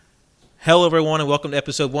Hello, everyone, and welcome to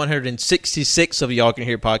episode 166 of the Y'all Can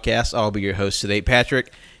Hear podcast. I'll be your host today,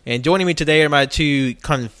 Patrick. And joining me today are my two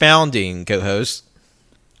confounding co-hosts.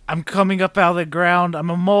 I'm coming up out of the ground.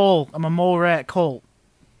 I'm a mole. I'm a mole rat, Colt.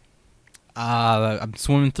 I'm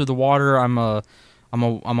swimming through the water. I'm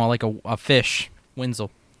like a fish,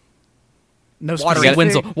 Wenzel. No Watery specific?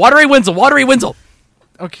 Wenzel. Watery Wenzel.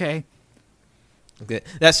 Okay.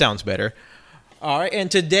 That sounds better. All right, and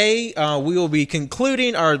today we will be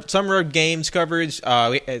concluding our Summer of Games coverage.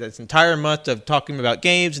 This entire month of talking about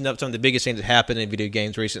games and some of the biggest things that happened in video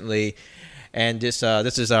games recently. And this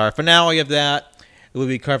is our finale of that. We'll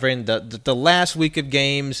be covering the last week of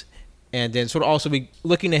games, and then sort of also be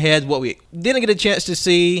looking ahead what we didn't get a chance to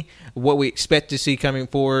see, what we expect to see coming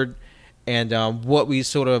forward, and what we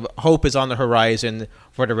sort of hope is on the horizon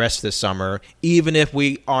for the rest of the summer, even if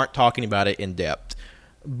we aren't talking about it in depth.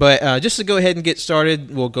 But just to go ahead and get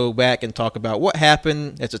started, we'll go back and talk about what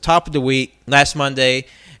happened at the top of the week last Monday,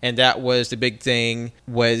 and that was the big thing,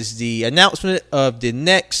 was the announcement of the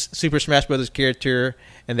next Super Smash Bros. Character,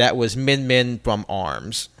 and that was Min Min from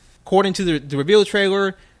ARMS. According to the reveal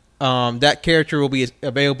trailer, that character will be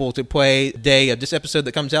available to play the day of this episode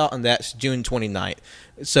that comes out, and that's June 29th.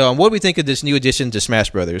 So what do we think of this new addition to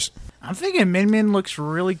Smash Brothers? I'm thinking Min Min looks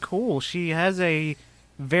really cool. She has a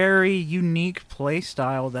very unique play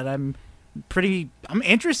style that I'm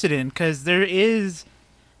interested in, because there is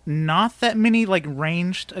not that many like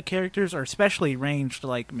ranged characters, or especially ranged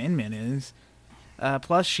like Min Min is.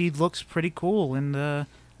 Plus, she looks pretty cool, and a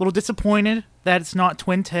little disappointed that it's not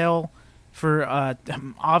Twin Tail for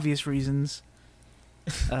obvious reasons.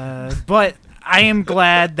 But I am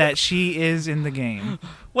glad that she is in the game.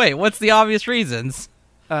 Wait, what's the obvious reasons?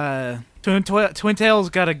 Twin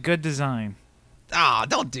Tail's got a good design. Ah,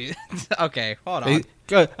 don't do that. Okay, hold on.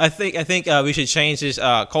 I think we should change this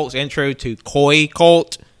Colt's intro to Koi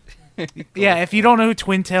Colt. Yeah, if you don't know who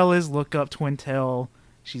Twin Tail is, look up Twin Tail.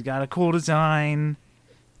 She's got a cool design.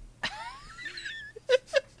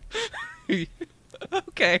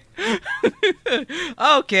 Okay.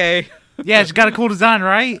 Okay. Yeah, she's got a cool design,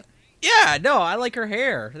 right? Yeah, no, I like her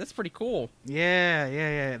hair. That's pretty cool.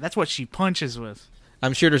 Yeah. That's what she punches with.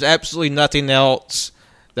 I'm sure there's absolutely nothing else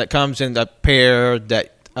that comes in the pair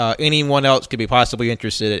that anyone else could be possibly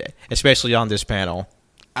interested in, especially on this panel.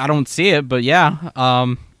 I don't see it, but yeah.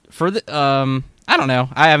 I don't know.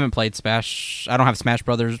 I haven't played Smash. I don't have Smash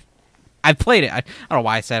Brothers. I've played it. I don't know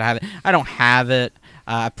why I said I haven't. I don't have it.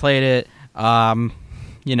 I played it.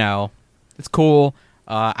 It's cool.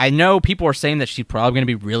 I know people are saying that she's probably going to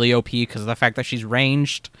be really OP because of the fact that she's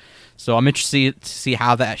ranged. So I'm interested to see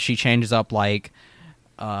how that she changes up, like,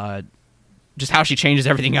 just how she changes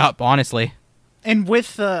everything up, honestly. And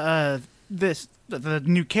with the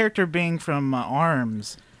new character being from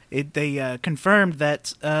ARMS, they confirmed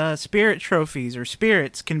that spirit trophies or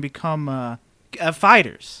spirits can become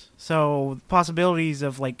fighters. So possibilities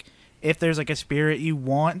of, like, if there's like a spirit you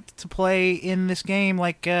want to play in this game,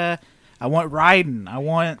 like I want Raiden, I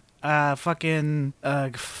want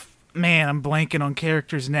man, I'm blanking on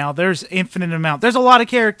characters now. There's infinite amount. There's a lot of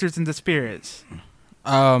characters in the spirits.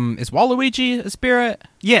 Is Waluigi a spirit?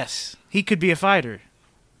 Yes, he could be a fighter.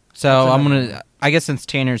 So I guess since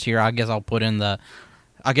Tanner's here, I guess I'll put in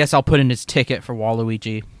his ticket for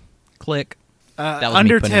Waluigi. Click. That was me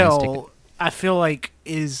putting in his ticket. Undertale, I feel like,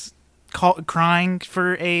 is crying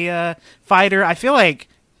for a fighter. I feel like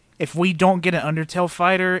if we don't get an Undertale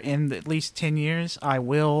fighter in at least 10 years, I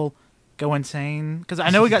will go insane. Because I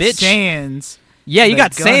know we got Sans. Yeah, you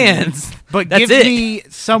got Sans. But That's give me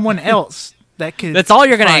someone else that could. That's all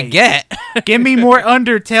you're going to fight. get. Give me more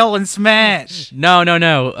Undertale and Smash. No.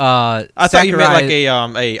 I thought you meant like a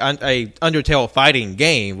Undertale fighting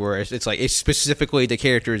game where it's specifically the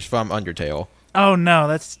characters from Undertale. Oh,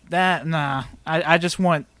 no, nah. I just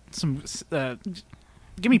want some.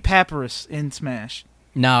 Give me Papyrus in Smash.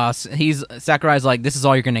 No, Sakurai's like, this is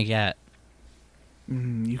all you're going to get.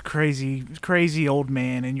 You crazy old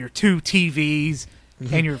man, and your 2 TVs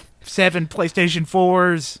and your 7 PlayStation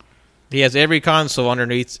 4s. He has every console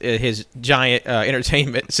underneath his giant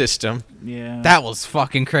entertainment system. Yeah. That was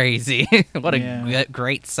fucking crazy. What a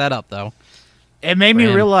great setup, though. It made me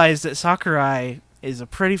realize that Sakurai is a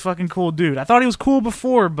pretty fucking cool dude. I thought he was cool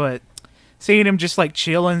before, but seeing him just like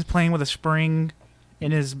chilling, playing with a spring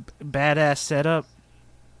in his badass setup,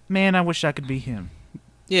 man, I wish I could be him.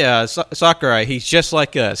 Yeah, Sakurai, he's just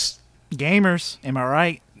like us. Gamers, am I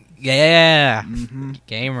right? Yeah.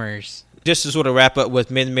 Gamers. Just to sort of wrap up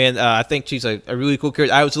with Min Min, I think she's a really cool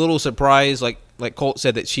character. I was a little surprised, like Colt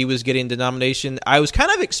said, that she was getting the nomination. I was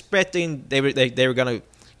kind of expecting they were going to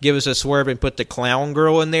give us a swerve and put the clown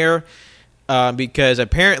girl in there. because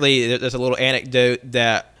apparently there's a little anecdote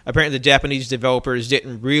that apparently the Japanese developers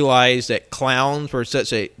didn't realize that clowns were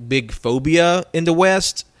such a big phobia in the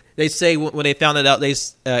West. They say when they found it out,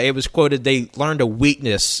 it was quoted they learned a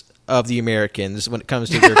weakness of the Americans when it comes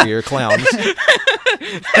to their fear of clowns.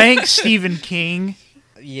 Thanks, Stephen King.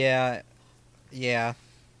 Yeah. Because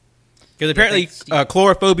apparently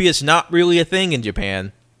chlorophobia is not really a thing in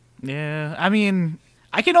Japan. Yeah, I mean,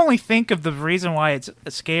 I can only think of the reason why it's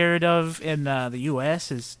scared of in the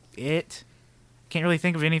U.S. is it. Can't really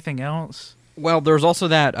think of anything else. Well, there's also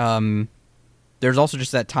that. There's also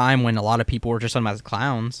just that time when a lot of people were just talking about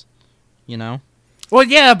clowns. You know. Well,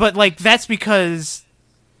 yeah, but like that's because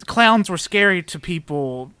clowns were scary to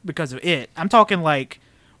people because of it. I'm talking like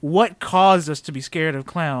what caused us to be scared of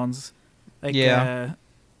clowns. Like, yeah.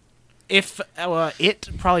 If it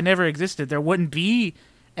probably never existed, there wouldn't be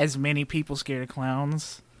as many people scared of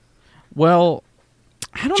clowns. Well,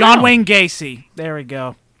 I don't know. John Wayne Gacy. There we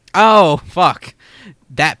go. Oh, fuck.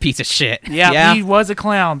 That piece of shit. Yeah, he was a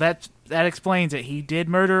clown. That explains it. He did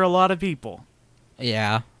murder a lot of people.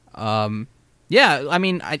 Yeah. Yeah, I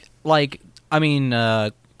mean,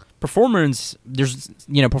 performers, there's,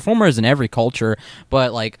 performers in every culture,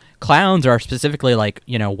 but, like, clowns are specifically, like,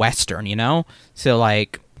 Western, So,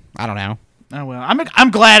 like, I don't know. Oh, well,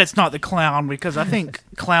 I'm glad it's not the clown, because I think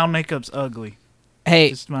clown makeup's ugly. Hey.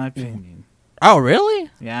 Just my opinion. Oh,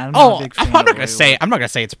 really? Yeah, I'm not a big fan I'm not of gonna say. I'm not gonna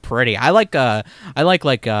say it's pretty. I like I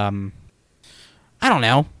don't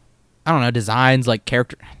know designs like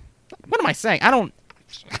character. What am I saying? I don't.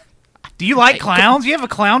 Do you like clowns? You have a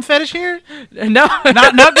clown fetish here? No,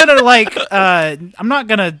 not gonna like. I'm not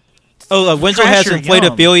gonna. Oh, Winslow has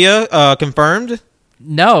inflatophilia confirmed.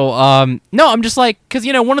 No, no. I'm just like because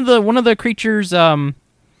one of the creatures one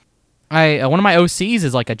of my OCs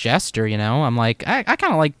is like a jester. I'm like I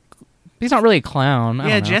kind of like. He's not really a clown. I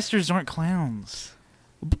don't know. Jesters aren't clowns.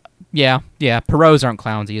 Yeah. Perrots aren't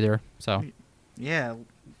clowns either. So. Yeah,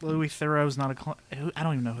 Louis Theroux's not a clown. I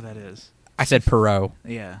don't even know who that is. I said Perrot.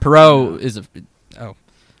 Yeah. Perrot is a. Oh.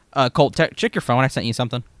 Colt, check your phone. I sent you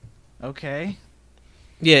something. Okay.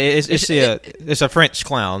 Yeah, it's a French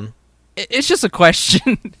clown. It's just a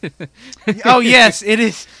question. Oh yes, it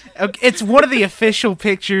is. It's one of the official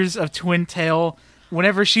pictures of Twin Tail.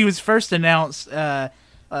 Whenever she was first announced.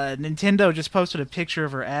 Nintendo just posted a picture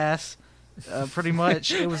of her ass. Pretty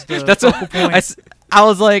much, it was the focal point. I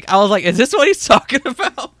was like, is this what he's talking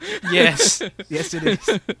about? Yes, yes, it is.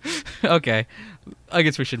 Okay, I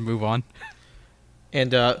guess we should move on.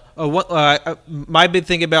 And my big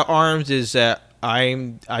thing about ARMS is that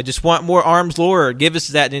I just want more ARMS lore. Give us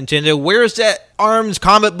that, Nintendo. Where's that ARMS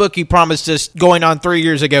comic book you promised us going on 3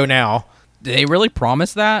 years ago now? Did they really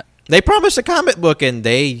promise that? They promised a comic book, and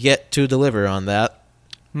they yet to deliver on that.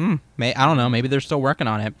 I don't know. Maybe they're still working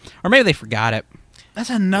on it, or maybe they forgot it. That's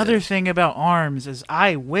another thing about ARMS is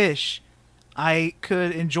I wish I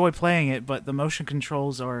could enjoy playing it, but the motion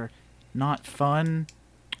controls are not fun.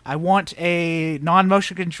 I want a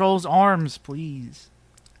non-motion controls ARMS, please.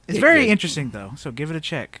 It's very interesting though, so give it a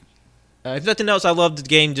check. If nothing else, I love the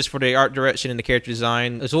game just for the art direction and the character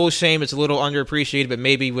design. It's a little shame it's a little underappreciated, but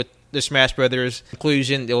maybe with the Smash Brothers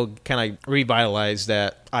inclusion, it'll kind of revitalize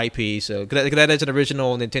that IP. So cause that is an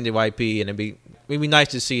original Nintendo IP, and it'd be nice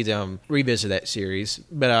to see them revisit that series.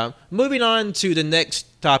 But moving on to the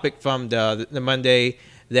next topic from the Monday,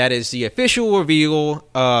 that is the official reveal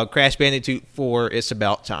of Crash Bandicoot 4, It's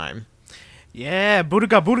About Time. Yeah,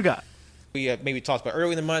 Boodaga. We maybe talked about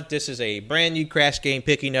earlier in the month. This is a brand new Crash game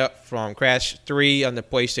picking up from Crash 3 on the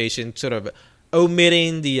PlayStation, sort of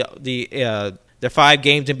omitting the 5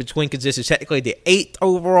 games in between, because this is technically the 8th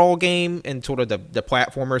overall game in sort of the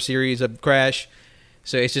platformer series of Crash.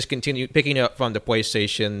 So it's just continued picking up from the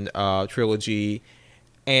PlayStation trilogy,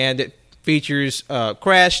 and it features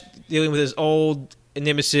Crash dealing with his old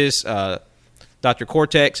nemesis, Dr.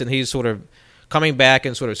 Cortex, and he's sort of coming back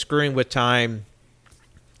and sort of screwing with time.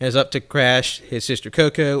 It's up to Crash, his sister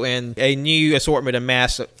Coco, and a new assortment of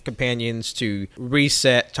masked companions to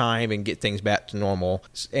reset time and get things back to normal.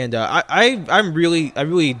 And I really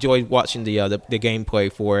enjoyed watching the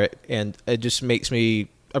gameplay for it, and it just makes me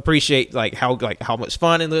appreciate how much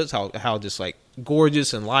fun it looks, how just like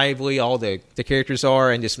gorgeous and lively all the characters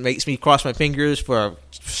are, and just makes me cross my fingers for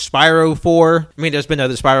Spyro 4. I mean, there's been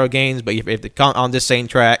other Spyro games, but if they come on this same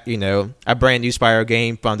track, a brand new Spyro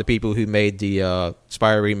game from the people who made the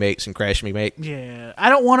Spyro remakes and Crash remake. Yeah, I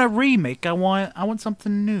don't want a remake. I want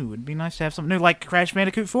something new. It'd be nice to have something new, like Crash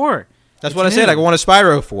Bandicoot 4. That's what I said. I want a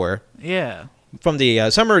Spyro 4. Yeah. From the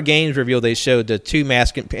Summer Games reveal, they showed the 2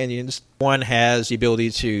 masked companions One has the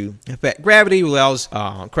ability to affect gravity, allows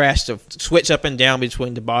Crash to switch up and down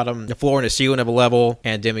between the floor and the ceiling of a level.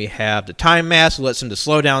 And then we have the Time Mask, that lets him to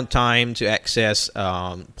slow down time to access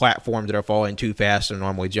platforms that are falling too fast to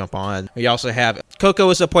normally jump on. We also have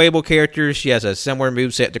Coco as a playable character. She has a similar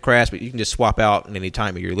moveset to Crash, but you can just swap out at any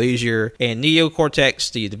time of your leisure. And Neo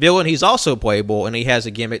Cortex, the villain, he's also playable, and he has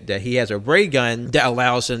a gimmick that he has a ray gun that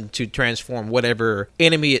allows him to transform whatever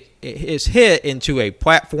enemy is hit into a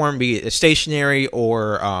platform, be it stationary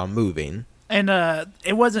or moving. And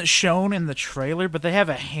it wasn't shown in the trailer, but they have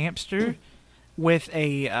a hamster with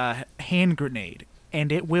a hand grenade,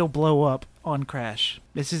 and it will blow up on Crash.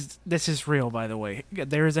 This is real, by the way.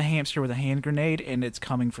 There is a hamster with a hand grenade, and it's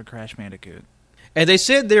coming for Crash Bandicoot. And they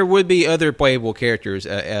said there would be other playable characters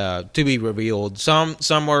to be revealed. Some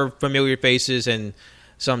are familiar faces, and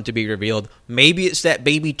some to be revealed. Maybe it's that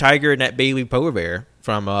baby tiger and that baby polar bear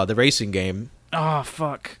from the racing game. Oh,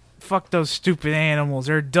 fuck. Fuck those stupid animals.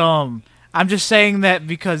 They're dumb. I'm just saying that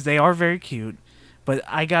because they are very cute. But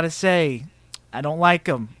I gotta say, I don't like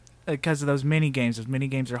them because of those mini games. Those mini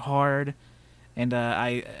games are hard, and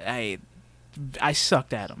I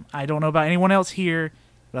sucked at them. I don't know about anyone else here,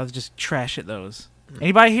 but I was just trash at those.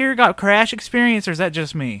 Anybody here got Crash experience, or is that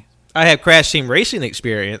just me? I have Crash Team Racing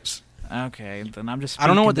experience. Okay, then I'm just. I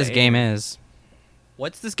don't know what this game is.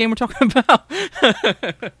 What's this game we're talking about?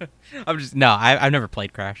 I've never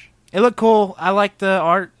played Crash. It looked cool. I like the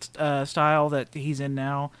art style that he's in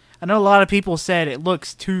now. I know a lot of people said it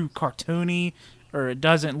looks too cartoony or it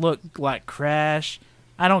doesn't look like Crash.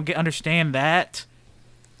 I don't understand that.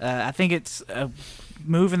 I think it's a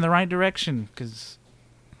move in the right direction because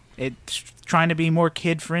it's trying to be more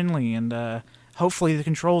kid-friendly, and hopefully the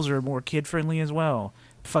controls are more kid-friendly as well.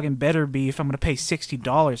 Fucking better be if I'm going to pay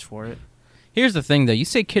 $60 for it. Here's the thing, though. You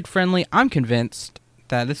say kid-friendly. I'm convinced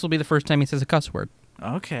that this will be the first time he says a cuss word.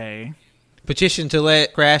 Okay. Petition to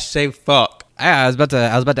let Crash say fuck. I was about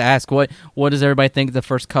to ask what does everybody think the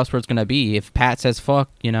first cuss word's gonna be? If Pat says fuck,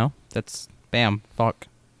 that's bam, fuck.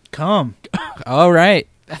 Come. All right.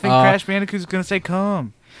 I think Crash Bandicoot's gonna say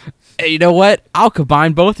come. Hey, you know what? I'll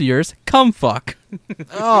combine both of yours. Come fuck.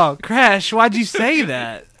 Oh, Crash, why'd you say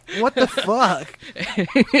that? What the fuck?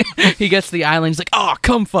 He gets to the island. He's like, oh,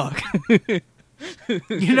 come fuck.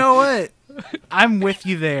 You know what? I'm with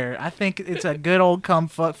you there. I think it's a good old cum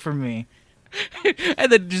fuck for me.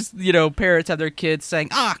 And then just, parents have their kids saying,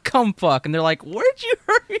 come fuck. And they're like, where'd you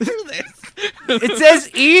hear this? It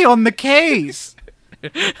says E on the case.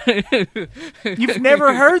 You've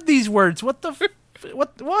never heard these words. What the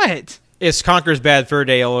what? It's Conker's Bad Fur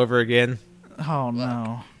Day all over again. Oh,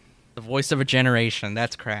 no. The voice of a generation.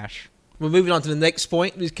 That's Crash. We're moving on to the next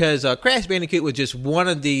point because Crash Bandicoot was just one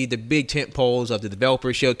of the big tent poles of the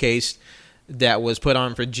developer showcase that was put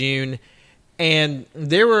on for June. And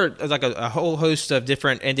there were like a whole host of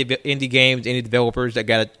different indie games, indie developers that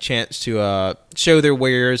got a chance to show their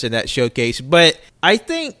wares in that showcase. But I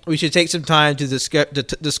think we should take some time to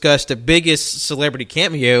discuss the biggest celebrity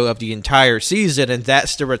cameo of the entire season, and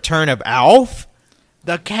that's the return of Alf.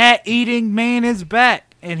 The cat-eating man is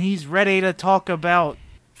back, and he's ready to talk about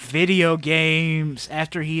video games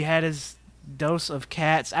after he had his dose of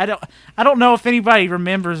cats. I don't know if anybody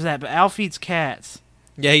remembers that, but Alf eats cats.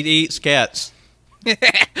 Yeah, he eats cats.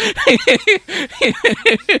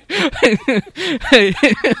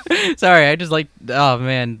 Sorry, I just oh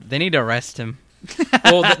man, they need to arrest him.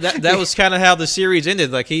 Well, that was kind of how the series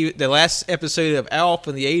ended. Like the last episode of Alf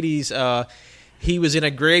in the 80s, he was in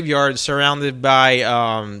a graveyard surrounded by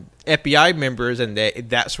FBI members, and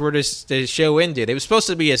that's where the show ended. It was supposed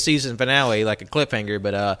to be a season finale, like a cliffhanger,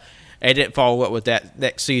 but it didn't follow up with that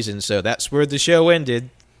next season, so that's where the show ended.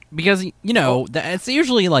 Because it's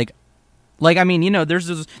usually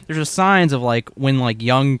there's just signs of when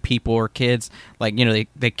young people or kids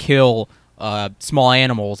they kill small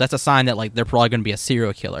animals. That's a sign that they're probably going to be a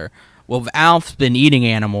serial killer. Well, Alf's been eating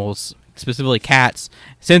animals, specifically cats,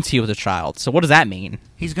 since he was a child. So what does that mean?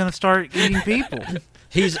 He's going to start eating people.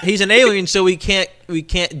 He's an alien, so we can't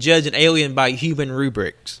judge an alien by human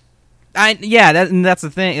rubrics. That's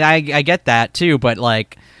the thing. I get that too, but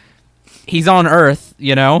he's on Earth,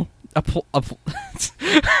 they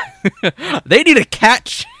need to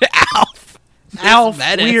catch Alf. Alf,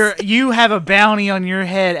 you have a bounty on your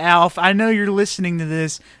head, Alf. I know you're listening to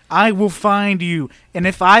this. I will find you, and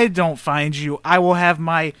if I don't find you, I will have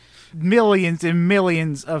my millions and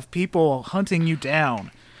millions of people hunting you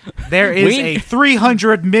down. There is a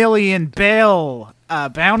 300 million bail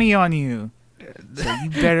bounty on you, so you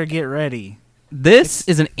better get ready. This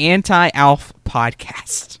is an anti-Alf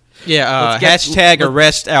podcast. Yeah, hashtag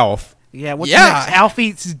arrest Alf. Yeah, what's Yeah. next? Alf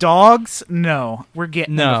eats dogs? No, we're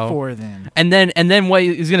getting No. before then. And then what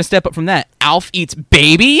is going to step up from that? Alf eats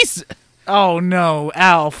babies? Oh no,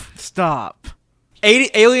 Alf, stop.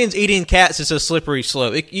 Aliens eating cats is a slippery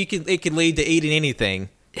slope. It could lead to eating anything.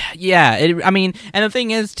 Yeah, I mean, and the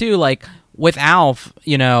thing is too, like with Alf,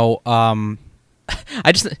 you know,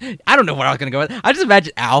 I don't know what I was gonna go with. I just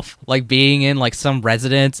imagine Alf like being in like some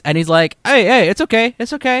residence, and he's like, "Hey, it's okay,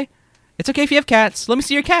 it's okay if you have cats. Let me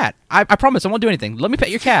see your cat. I promise I won't do anything. Let me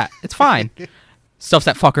pet your cat. It's fine." Stuffs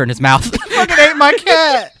that fucker in his mouth. Fucking ate my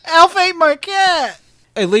cat. Alf ate my cat.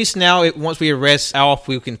 At least now, once we arrest Alf,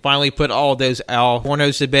 we can finally put all those Alf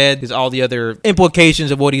pornos to bed, because all the other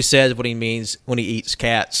implications of what he says, what he means when he eats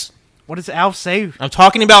cats. What does Alf say? I'm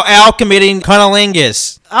talking about Alf committing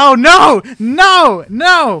cunnilingus. Oh no, no,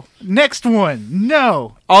 no. Next one,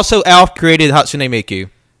 no. Also, Alf created Hatsune Miku.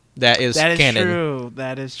 That is That is canon. true.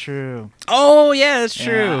 That is true. Oh yeah, that's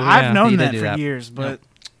true. Yeah, I've Yeah, known he did that do for years, but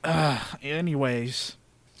anyways,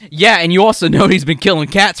 Yeah, and you also know he's been killing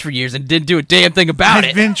cats for years and didn't do a damn thing about I've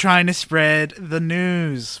it. been trying to spread the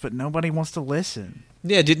news, but nobody wants to listen.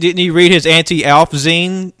 Yeah, didn't you read his anti-Alf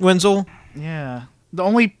zine, Wenzel? Yeah, the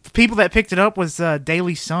only people that picked it up was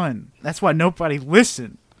Daily Sun. That's why nobody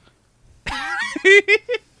listened.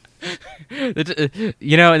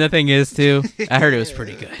 You know, and the thing is too, I heard it was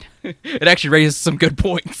pretty good. It actually raises some good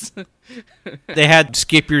points. They had to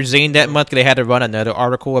skip your zine that month because they had to run another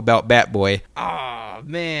article about Batboy. Oh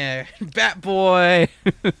man, Bat Boy.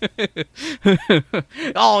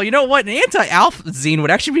 Oh, you know what? An anti-Alf zine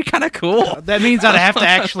would actually be kind of cool. That means I'd have to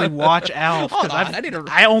actually watch Alf. 'Cause Hold on,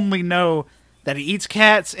 I only know that he eats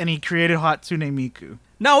cats and he created Hatsune Miku.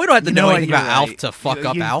 No, we don't have to know what, anything you're about Alf right. to fuck You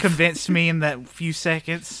up Alf. convinced me in that few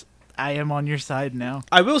seconds. I am on your side now.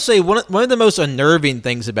 I will say one of the most unnerving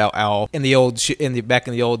things about Alf in the back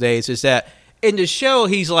in the old days is that in the show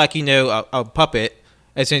he's like a puppet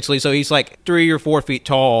essentially, so he's like 3 or 4 feet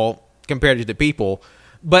tall compared to the people.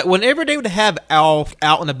 But whenever they would have Alf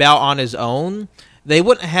out and about on his own, they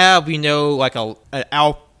wouldn't have like an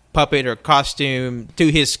Alf puppet or costume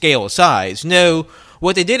to his scale size. No.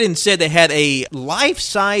 What they did instead, they had a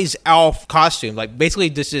life-size Alf costume, like basically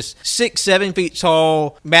just this 6-7 feet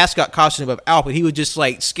tall mascot costume of Alf, and he would just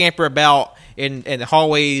like scamper about in the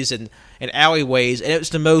hallways and alleyways, and it was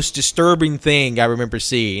the most disturbing thing I remember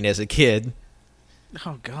seeing as a kid.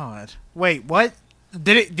 Oh God! Wait, what?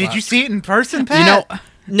 Did you see it in person, Pat? You know,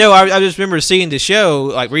 No, I just remember seeing the show,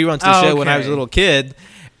 like reruns of the show when I was a Okay. little kid,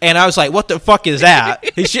 and I was like, "What the fuck is that?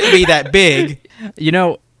 He shouldn't be that big."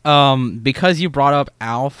 because you brought up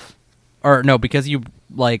Alf, or no, because we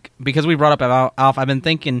brought up Alf, I've been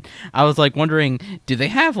thinking, I was like wondering, do they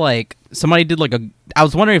have like, I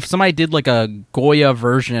was wondering if somebody did like a Goya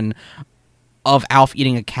version of Alf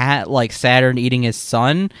eating a cat, like Saturn eating his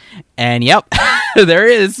son, and yep, there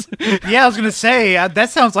is. Yeah, I was gonna say that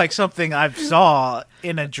sounds like something I saw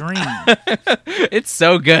in a dream. It's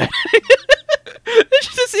so good.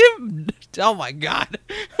 It's just him. Oh my god.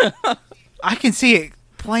 I can see it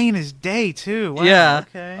plain as day too. Wow, Yeah.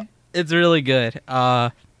 Okay. It's really good.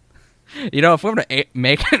 If we're gonna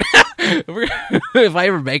make if I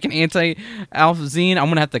ever make an anti-Alf zine, I'm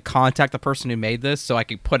gonna have to contact the person who made this so I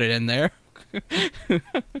can put it in there.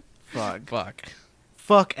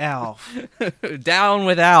 Fuck Alf. Down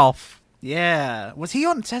with Alf. Yeah. Was he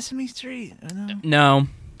on Sesame Street? I don't know. No,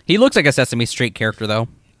 he looks like a Sesame Street character though.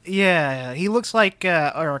 Yeah, he looks like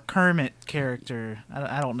or a Kermit character.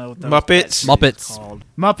 I don't know what those Muppets? that shit is Muppets. called.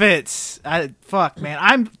 Muppets. Fuck, man.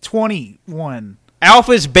 I'm 21. Alf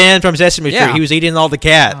is banned from Sesame Street. Yeah. He was eating all the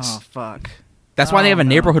cats. Oh fuck. That's why they have a no.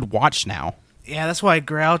 neighborhood watch now. Yeah, that's why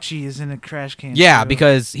Grouchy is in a trash can. Yeah, too.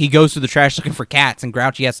 because he goes through the trash looking for cats, and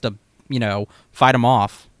Grouchy has to, fight him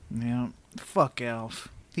off. Yeah. Fuck Alf.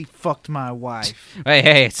 He fucked my wife.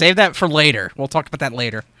 Hey, save that for later. We'll talk about that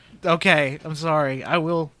later. Okay, I'm sorry. I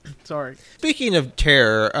will. Sorry. Speaking of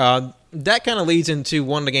terror, that kind of leads into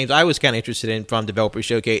one of the games I was kind of interested in from Developer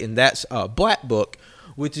Showcase, and that's Black Book,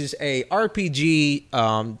 which is a RPG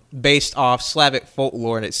based off Slavic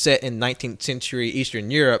folklore, and it's set in 19th century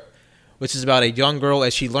Eastern Europe, which is about a young girl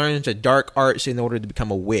as she learns the dark arts in order to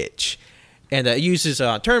become a witch. And it uses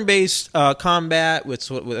turn-based combat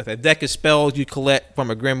with a deck of spells you collect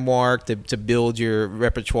from a grimoire to build your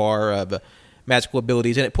repertoire of magical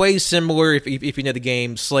abilities. And it plays similar, if you know the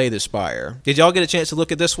game, Slay the Spire. Did y'all get a chance to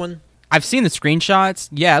look at this one? I've seen the screenshots.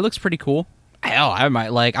 Yeah, it looks pretty cool. Hell, I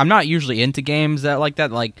might I'm not usually into games that like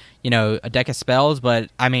that, a deck of spells, but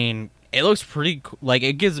I mean, it looks pretty cool. Like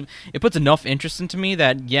it puts enough interest into me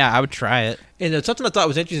that yeah, I would try it. And something I thought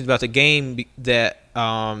was interesting about the game that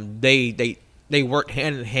they worked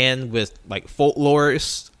hand in hand with like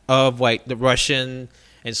folklorists of like the Russian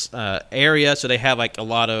area, so they have like a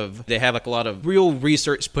lot of real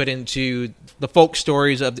research put into the folk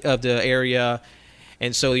stories of the area,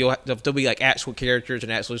 and so there'll be like actual characters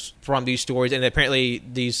and actually from these stories, and apparently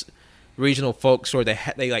these regional folk stories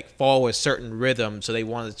they like follow a certain rhythm, so they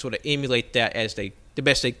want to sort of emulate that as the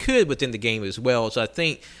best they could within the game as well. So I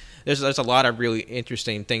think there's a lot of really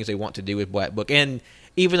interesting things they want to do with Black Book, and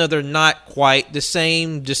even though they're not quite the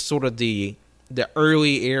same, just sort of the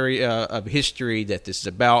early area of history that this is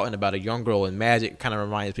about, and about a young girl and magic, kind of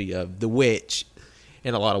reminds me of The Witch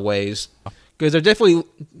in a lot of ways, because they're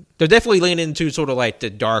definitely leaning into sort of like the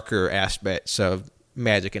darker aspects of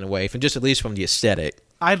magic in a way, just at least from the aesthetic.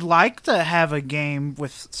 I'd like to have a game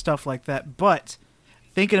with stuff like that, but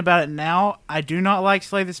thinking about it now, I do not like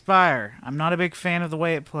Slay the Spire. I'm not a big fan of the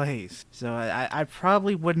way it plays, so I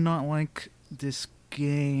probably would not like this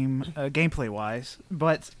game gameplay wise,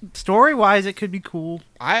 but story wise it could be cool.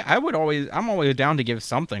 I'm always down to give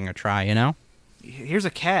something a try, you know. Here's a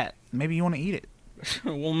cat, maybe you want to eat it.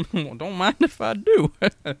 Well, don't mind if I do.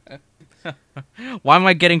 Why am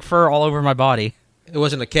I getting fur all over my body? It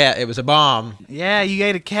wasn't a cat, it was a bomb. Yeah, you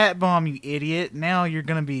ate a cat bomb, you idiot. Now you're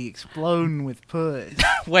gonna be exploding with puss.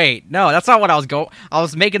 Wait, no, that's not what I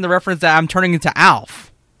was making the reference that I'm turning into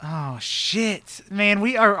Alf. Oh shit, man,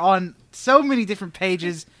 we are on so many different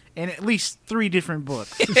pages in at least 3 different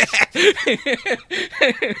books.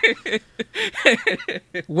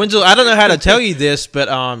 Wenzel, I don't know how to tell you this, but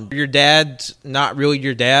your dad's not really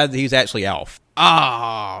your dad. He's actually Alf.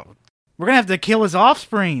 Oh, We're gonna have to kill his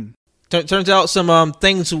offspring. Turns out some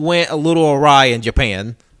things went a little awry in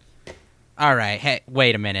Japan. all right. Hey,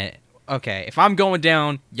 wait a minute. Okay, if I'm going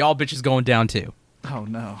down, y'all bitches going down too. Oh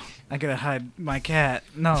no, I gotta hide my cat.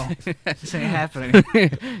 No, this ain't happening.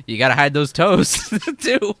 You gotta hide those toes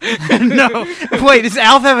too. No, wait, does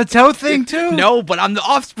Alf have a toe thing too? No, but I'm the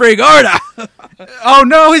offspring, aren't I? Oh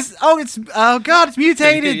no, oh god, it's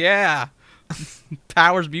mutated. Yeah.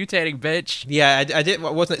 Powers mutating, bitch. Yeah, I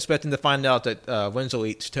wasn't expecting to find out that Wenzel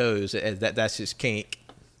eats toes. That's his kink.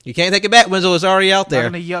 You can't take it back. Wenzel is already out there.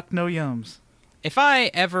 Not gonna yuck no yums. If I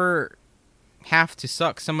ever have to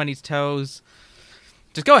suck somebody's toes,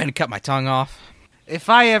 just go ahead and cut my tongue off. If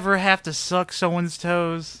I ever have to suck someone's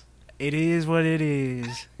toes, it is what it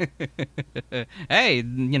is. Hey,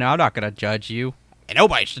 I'm not gonna judge you. And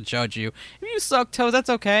nobody should judge you. If you suck toes, that's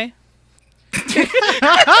okay.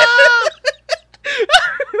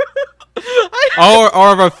 All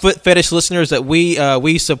of our foot fetish listeners that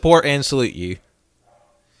we support and salute you.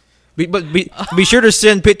 Be sure to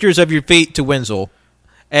send pictures of your feet to Wenzel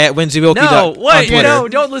at WenzelWilkie. No, wait, on Twitter. no,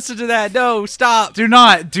 don't listen to that. No, stop. Do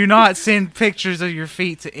not send pictures of your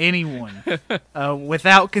feet to anyone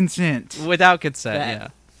without consent. Without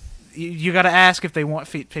consent, You got to ask if they want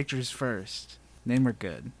feet pictures first. Then we're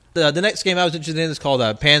good. The next game I was interested in is called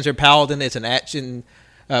Panzer Paladin. It's an action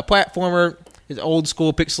platformer. It's old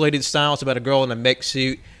school pixelated style. It's about a girl in a mech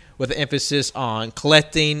suit with an emphasis on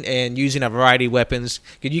collecting and using a variety of weapons.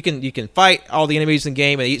 You can fight all the enemies in the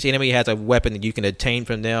game, and each enemy has a weapon that you can obtain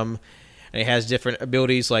from them. And it has different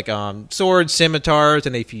abilities like swords, scimitars,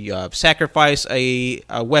 and if you sacrifice a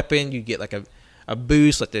weapon, you get like a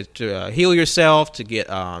boost, like to heal yourself, to get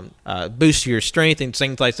boost your strength and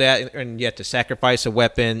things like that. And you have to sacrifice a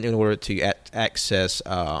weapon in order to access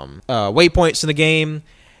waypoints in the game.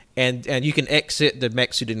 And you can exit the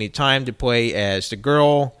mech suit at any time to play as the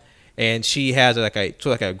girl. And she has like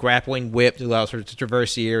a grappling whip that allows her to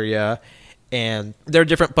traverse the area. And there are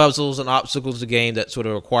different puzzles and obstacles in the game that sort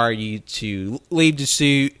of require you to leave the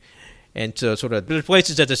suit and to sort of there's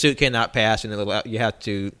places that the suit cannot pass, and you have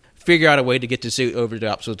to figure out a way to get the suit over the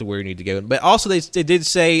obstacle to where you need to go. But also they did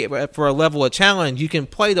say for a level of challenge, you can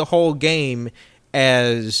play the whole game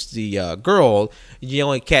as the girl. The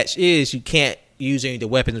only catch is you can't use any of the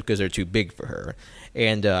weapons because they're too big for her.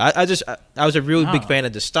 And I was a really big fan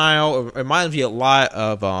of the style. It reminds me a lot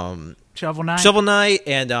of Shovel Knight. Shovel Knight,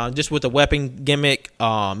 and just with the weapon gimmick,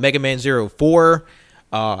 Mega Man 04.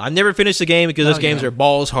 I never finished the game because those games are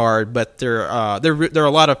balls hard, but they're a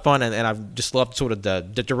lot of fun, and I've just loved sort of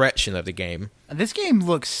the direction of the game. This game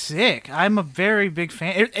looks sick. I'm a very big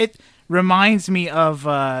fan. It reminds me of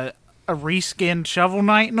a reskinned Shovel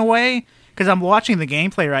Knight in a way, because I'm watching the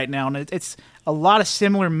gameplay right now, and it's a lot of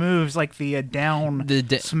similar moves, like the down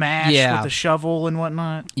smash with the shovel and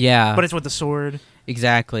whatnot. Yeah, but it's with the sword.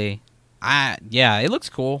 Exactly. It looks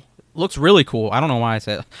cool. Looks really cool. I don't know why I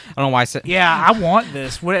said. Yeah, I want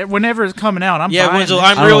this. Whenever it's coming out, I'm buying Wenzel,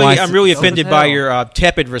 this. I'm really offended by your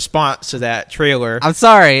tepid response to that trailer. I'm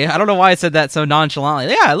sorry. I don't know why I said that so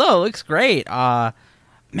nonchalantly. Yeah, look, it looks great. Man,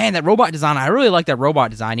 that robot design. I really like that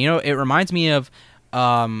robot design. It reminds me of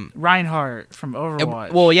Reinhardt from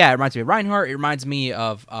Overwatch. Well, yeah, it reminds me of Reinhardt. It reminds me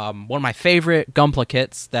of one of my favorite Gunpla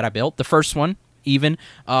kits that I built. The first one, even.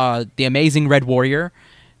 The Amazing Red Warrior.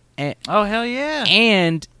 Oh, hell yeah.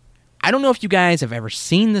 And I don't know if you guys have ever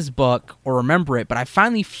seen this book or remember it, but I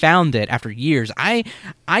finally found it after years. I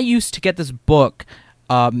used to get this book.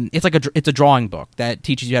 It's a drawing book that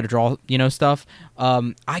teaches you how to draw, stuff.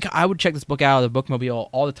 I would check this book out of the bookmobile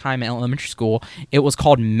all the time in elementary school. It was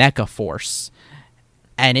called Mecha Force.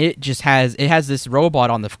 And it has this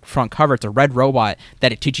robot on the front cover. It's a red robot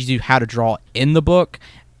that it teaches you how to draw in the book.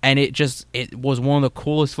 And it was one of the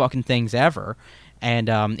coolest fucking things ever. And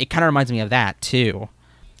it kind of reminds me of that, too.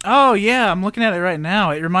 Oh, yeah, I'm looking at it right now.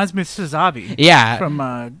 It reminds me of Sazabi. Yeah. From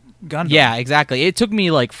Gundam. Yeah, exactly. It took me,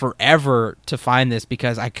 forever to find this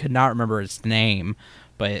because I could not remember its name.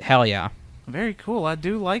 But hell yeah. Very cool. I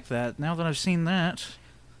do like that, now that I've seen that.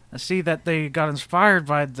 I see that they got inspired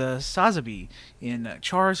by the Sazabi in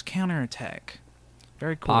Char's Counterattack.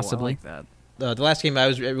 Very cool. Possibly. I like that. The last game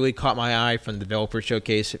that really caught my eye from the Developer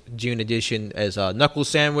Showcase June edition is Knuckle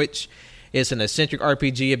Sandwich. It's an eccentric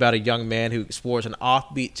RPG about a young man who explores an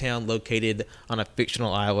offbeat town located on a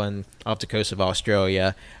fictional island off the coast of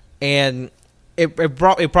Australia. And it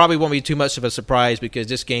probably won't be too much of a surprise because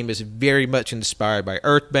this game is very much inspired by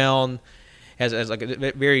Earthbound. Has a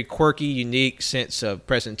very quirky, unique sense of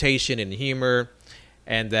presentation and humor,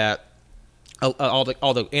 and that all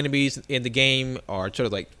the enemies in the game are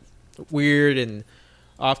sort of weird and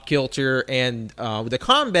off kilter, and the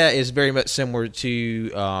combat is very much similar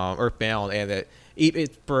to Earthbound, and that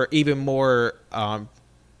for even more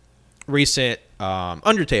recent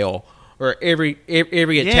Undertale, where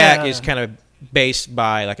every attack is kind of based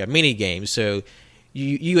by a mini game. So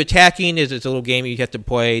you attacking is a little game you have to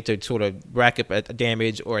play to sort of rack up a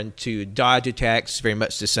damage, or to dodge attacks very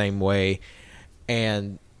much the same way.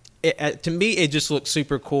 And to me, it just looks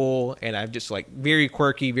super cool, and I'm just very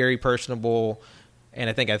quirky, very personable. And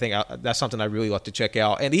I think that's something I really like to check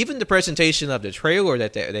out. And even the presentation of the trailer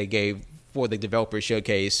that they gave for the developer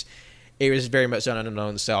showcase, it was very much done in an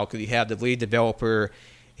unknown style, because you have the lead developer.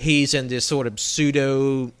 He's in this sort of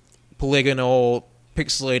pseudo polygonal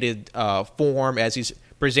pixelated form as he's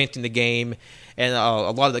presenting the game, and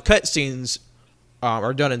a lot of the cutscenes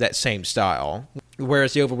are done in that same style.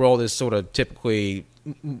 Whereas the overworld is sort of typically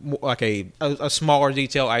like a smaller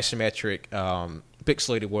detail, isometric,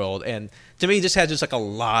 pixelated world. And to me, this has just a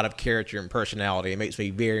lot of character and personality. It makes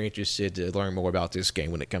me very interested to learn more about this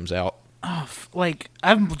game when it comes out. Oh,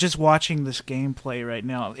 I'm just watching this gameplay right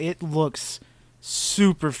now. It looks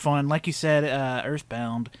super fun. Like you said,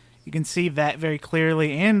 Earthbound. You can see that very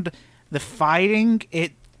clearly. And the fighting,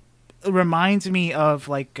 it reminds me of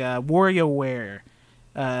WarioWare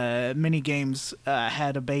mini games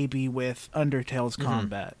had a baby with Undertale's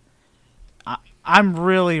combat. I'm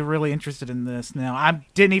really, really interested in this now. I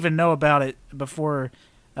didn't even know about it before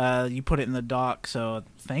you put it in the doc, so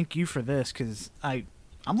thank you for this, because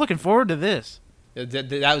I'm looking forward to this.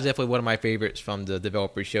 That was definitely one of my favorites from the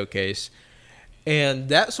developer showcase. And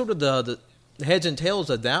that's sort of the heads and tails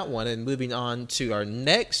of that one. And moving on to our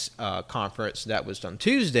next conference that was on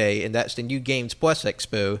Tuesday, and that's the New Games Plus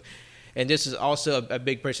Expo. And this is also a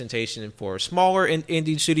big presentation for smaller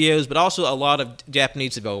indie studios, but also a lot of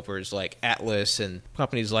Japanese developers like Atlas and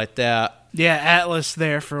companies like that. Yeah, Atlas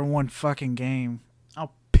there for one fucking game.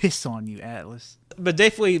 I'll piss on you, Atlas. But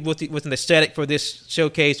definitely with an aesthetic for this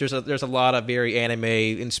showcase, there's a lot of very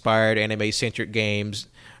anime-inspired, anime-centric games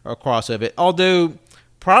across of it. Although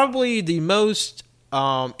probably the most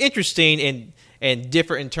interesting and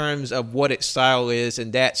different in terms of what its style is,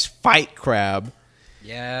 and that's Fight Crab.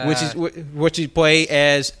 Yeah, which you play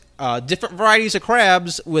as different varieties of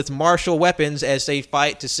crabs with martial weapons as they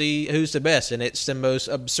fight to see who's the best, and it's the most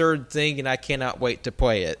absurd thing, and I cannot wait to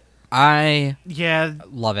play it. I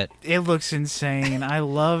love it. It looks insane. I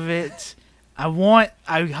love it.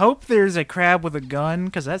 I hope there's a crab with a gun,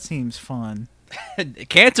 because that seems fun.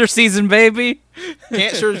 Cancer season, baby.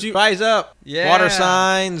 Cancers, you rise up. Yeah, water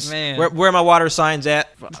signs. Man. Where are my water signs at?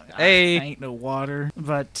 Hey, I ain't no water.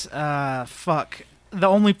 But fuck. The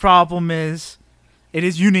only problem is, it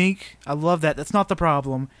is unique. I love that. That's not the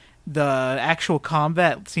problem. The actual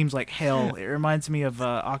combat seems like hell. It reminds me of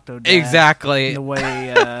Octodad. Exactly. In the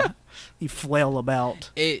way you flail about.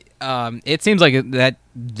 It seems like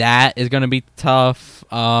that is going to be tough.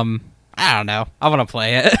 I don't know. I want to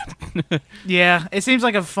play it. Yeah, it seems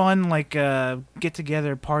like a fun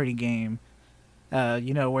get-together party game.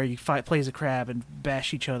 Where you play as a crab and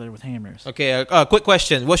bash each other with hammers. Okay, quick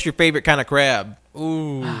question. What's your favorite kind of crab?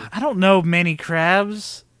 Ooh. I don't know many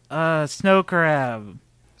crabs. Snow crab.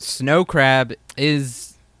 Snow crab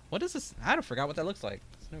is What is this? I don't forgot what that looks like.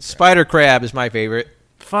 Snow crab. Spider crab is my favorite.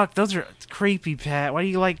 Fuck, those are creepy, Pat. Why do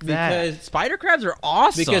you like that? Because Spider crabs are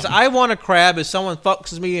awesome. Because I want a crab if someone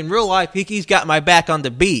fucks me in real life. He's got my back on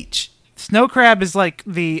the beach. Snow crab is like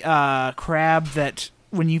the crab that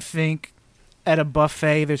when you think at a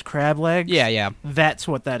buffet there's crab legs. Yeah. That's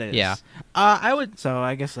what that is. Yeah. So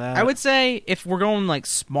I guess that. I would say if we're going like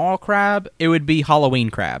small crab, it would be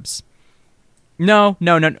Halloween crabs. No.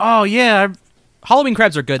 Oh yeah, Halloween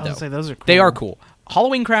crabs are good I though. would say those are cool. They are cool.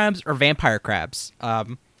 Halloween crabs or vampire crabs.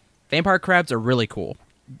 Vampire crabs are really cool,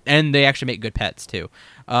 and they actually make good pets too.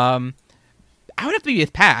 I would have to be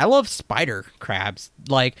with Pat. I love spider crabs.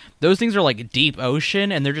 Like those things are like deep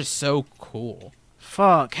ocean, and they're just so cool.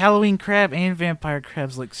 Fuck, Halloween crab and vampire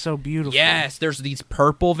crabs look so beautiful. Yes, there's these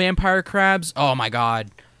purple vampire crabs. Oh my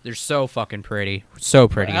god, they're so fucking pretty. So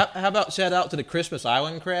pretty. How about shout out to the Christmas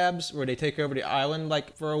Island crabs, where they take over the island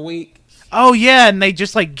like for a week? Oh yeah, and they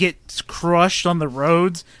just like get crushed on the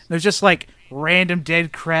roads. There's just like random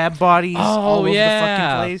dead crab bodies all over the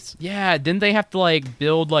fucking place. Yeah, didn't they have to like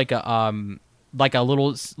build like a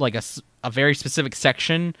little like a very specific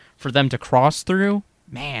section for them to cross through?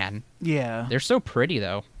 Man, Yeah, they're so pretty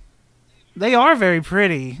though. they are very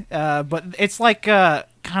pretty, but it's like kind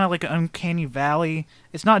of like an uncanny valley.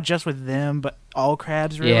 It's not just with them, but all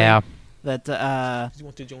crabs really. Yeah. That You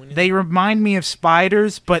want to join in? they remind me of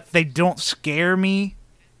spiders, but they don't scare me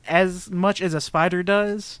as much as a spider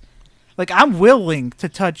does. Like I'm willing to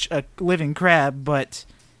touch a living crab, but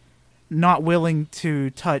not willing to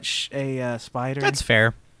touch a spider. That's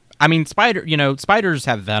fair. I mean, spiders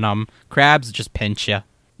have venom. Crabs just pinch you.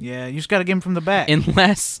 Yeah, you just gotta get them from the back.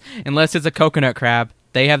 Unless it's a coconut crab,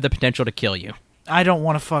 they have the potential to kill you. I don't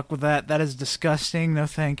want to fuck with that. That is disgusting. No,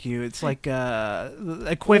 thank you. It's like the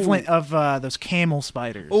equivalent of those camel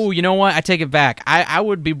spiders. Oh, you know what? I take it back. I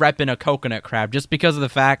would be repping a coconut crab just because of the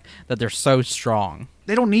fact that they're so strong.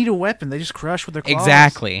 They don't need a weapon. They just crush with their claws.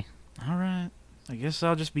 Exactly. All right. I guess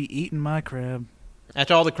I'll just be eating my crab.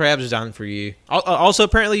 After all the crabs is done for you. Also,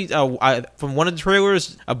 apparently, from one of the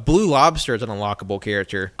trailers, a blue lobster is an unlockable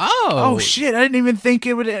character. Oh shit! I didn't even think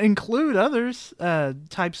it would include others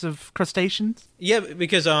types of crustaceans. Yeah,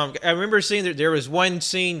 because I remember seeing that there was one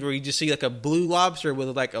scene where you just see like a blue lobster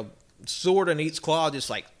with like a sword in each claw, just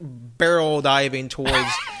like barrel diving towards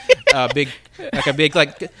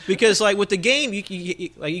because like with the game you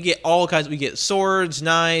get all kinds. We get swords,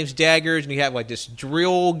 knives, daggers, and you have like this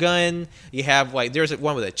drill gun. You have like there's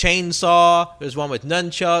one with a chainsaw. There's one with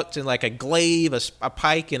nunchucks and like a glaive, a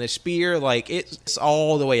pike, and a spear. Like it's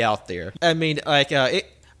all the way out there. I mean,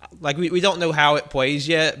 we don't know how it plays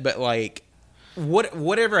yet, but like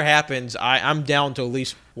whatever happens, I'm down to at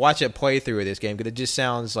least watch a playthrough of this game because it just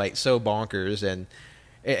sounds like so bonkers and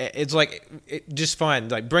it's like just fun.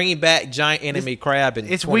 Like bringing back giant enemy crab in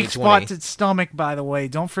It's 2020. weak spots its stomach, by the way.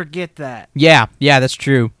 Don't forget that. Yeah, that's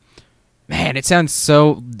true. Man, it sounds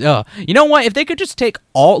so. You know what? If they could just take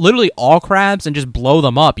literally all crabs and just blow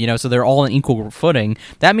them up, so they're all on equal footing,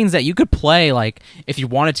 that means that you could play like if you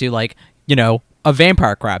wanted to, like a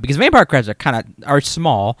vampire crab because vampire crabs are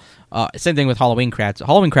small. Same thing with Halloween crabs.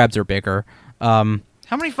 Halloween crabs are bigger.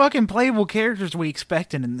 How many fucking playable characters are we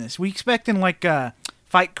expecting in this? We expecting like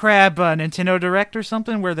Fight Crab Nintendo Direct or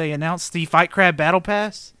something where they announced the Fight Crab Battle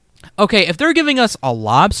Pass? Okay, if they're giving us a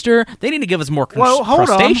lobster, they need to give us more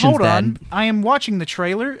crustaceans. Hold then. on. I am watching the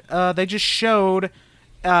trailer. They just showed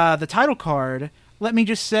the title card. Let me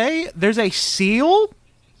just say, there's a seal.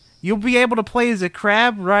 You'll be able to play as a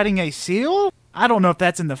crab riding a seal. I don't know if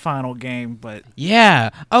that's in the final game, but Yeah.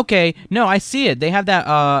 Okay. No, I see it. They have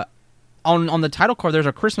that. On the title card, there's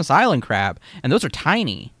a Christmas Island crab, and those are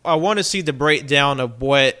tiny. I want to see the breakdown of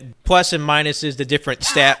what plus and minuses the different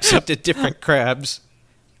stats of the different crabs.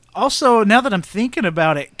 also now that I'm thinking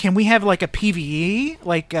about it, can we have like a PvE,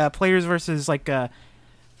 like players versus like a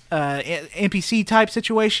NPC type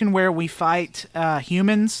situation where we fight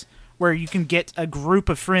humans, where you can get a group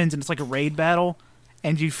of friends and it's like a raid battle,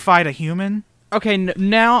 and you fight a human? Okay,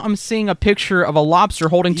 now I'm seeing a picture of a lobster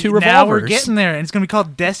holding two revolvers. Now we're getting there, and it's going to be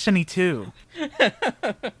called Destiny 2.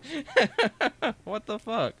 What the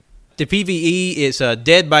fuck? The PvE is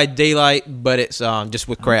Dead by Daylight, but it's just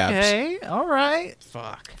with crabs. Okay, all right.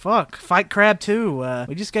 Fuck. Fight Crab 2.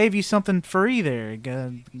 We just gave you something free there.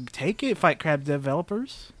 Take it, Fight Crab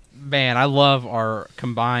developers. Man, I love our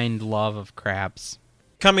combined love of crabs.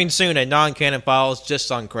 Coming soon, a non-canon files just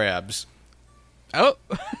on crabs. Oh.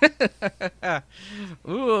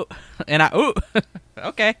 Ooh. And ooh.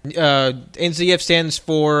 Okay. NCF stands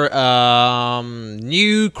for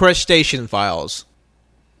New Crustacean Files.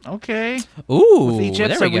 Okay. Ooh, With each there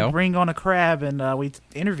episode, we go. bring on a crab and we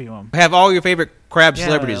interview him. Have all your favorite crab Yeah,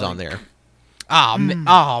 celebrities like- on there.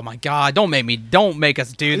 Oh my God! Don't make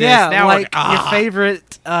us do this. Yeah, Now like we're, your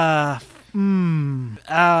favorite.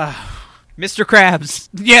 Mr. Krabs,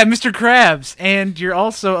 Yeah, Mr. Krabs, and your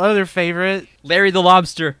also other favorite. Larry the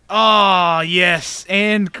Lobster. Oh yes,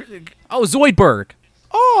 and Oh, Zoidberg.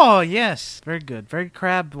 oh yes, very good, very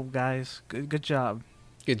crab guys. Good job.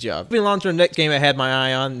 Good job. Moving on to the next game I had my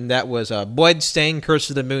eye on, and that was Bloodstained: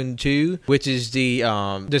 Curse of the Moon 2, which is the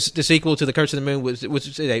sequel to the Curse of the Moon, which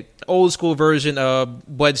is a old school version of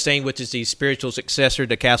Bloodstained, which is the spiritual successor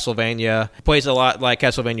to Castlevania. It plays a lot like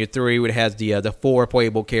Castlevania 3, where it has the 4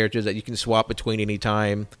 playable characters that you can swap between any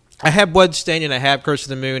time. I have Bloodstained and I have Curse of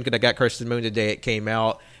the Moon because I got Curse of the Moon the day it came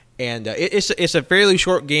out, and it's a fairly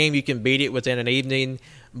short game. You can beat it within an evening,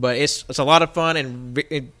 but it's a lot of fun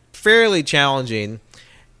and fairly challenging.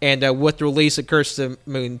 And with the release of Curse of the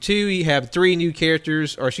Moon 2, you have 3 new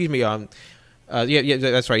characters, or excuse me,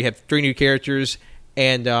 that's right, you have 3 new characters,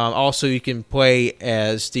 and also you can play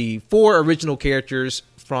as the 4 original characters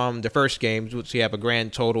from the first game, which you have a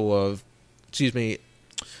grand total of,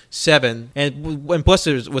 7. And plus,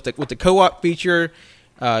 there's with the co-op feature,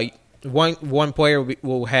 one player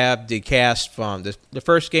will have the cast from the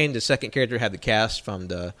first game. The second character have the cast from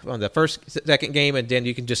the second game, and then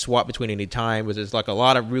you can just swap between any time. Which is like a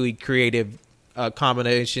lot of really creative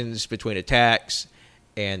combinations between attacks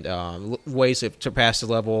and ways to pass the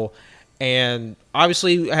level. And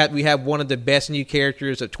obviously, we have one of the best new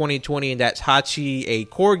characters of 2020, and that's Hachi, a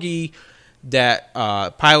corgi that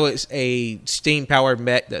pilots a steam-powered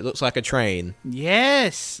mech that looks like a train.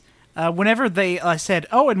 Yes. Whenever they said,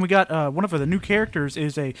 oh, and we got one of the new characters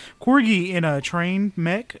is a corgi in a train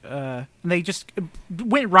mech, and they just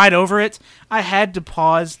went right over it. I had to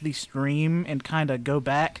pause the stream and kind of go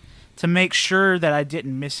back to make sure that I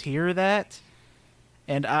didn't mishear that.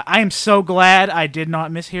 And I am so glad I did not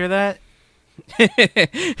mishear that.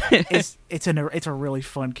 It's a really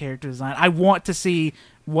fun character design. I want to see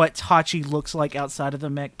what Hachi looks like outside of the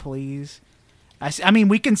mech, please. I mean,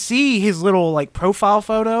 we can see his little like profile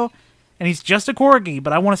photo, and he's just a corgi.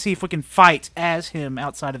 But I want to see if we can fight as him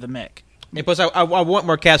outside of the mech. And plus, I want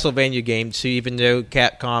more Castlevania games too. Even though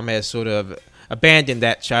Capcom has sort of abandoned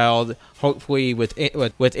that child, hopefully with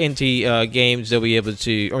NT games they'll be able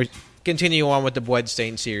to or continue on with the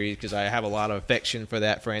Bloodstained series because I have a lot of affection for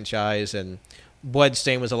that franchise and.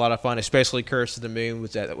 Bloodstained was a lot of fun, especially Curse of the Moon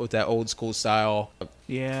with that old school style.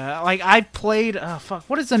 Yeah, like I played.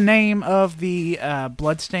 What is the name of the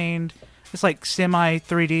Bloodstained? It's like semi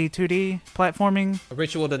 3D, 2D platforming.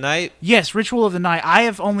 Ritual of the Night. Yes, Ritual of the Night. I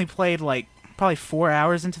have only played like probably 4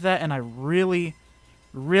 hours into that, and I really,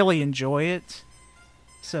 really enjoy it.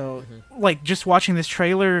 So, like, just watching this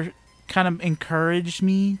trailer kind of encouraged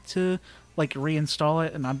me to like reinstall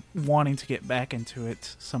it, and I'm wanting to get back into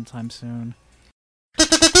it sometime soon.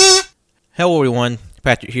 Hello everyone,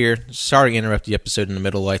 Patrick here. Sorry to interrupt the episode in the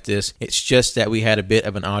middle like this. It's just that we had a bit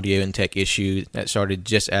of an audio and tech issue that started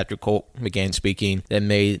just after Colt began speaking that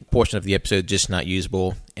made a portion of the episode just not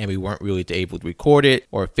usable, and we weren't really able to record it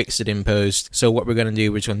or fix it in post. So what we're going to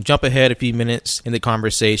do, we're just going to jump ahead a few minutes in the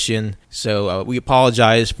conversation. So we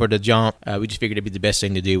apologize for the jump. We just figured it'd be the best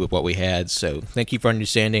thing to do with what we had. So thank you for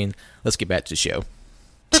understanding. Let's get back to the show.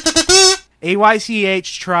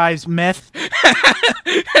 AYCH tries meth.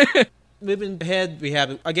 Moving ahead, we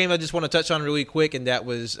have a game I just want to touch on really quick, and that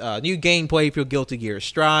was new gameplay for Guilty Gear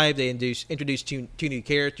Strive. They introduced two new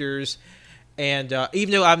characters, and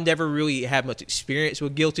even though I've never really had much experience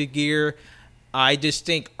with Guilty Gear, I just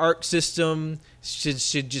think Arc System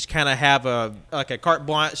should just kind of have a carte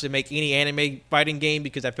blanche to make any anime fighting game,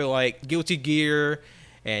 because I feel like Guilty Gear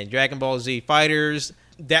and Dragon Ball Z Fighters,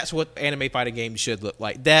 that's what anime fighting games should look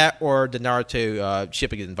like. That or the Naruto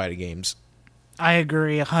Shippuden fighting games. I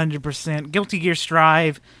agree 100%. Guilty Gear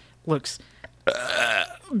Strive looks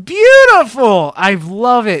beautiful. I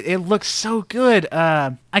love it. It looks so good.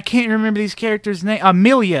 I can't remember these characters' name.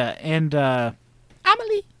 Amelia and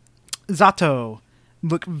Amelie Zato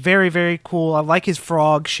look very, very cool. I like his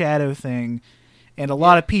frog shadow thing. And a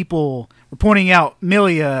lot of people were pointing out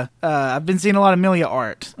Milia. I've been seeing a lot of Milia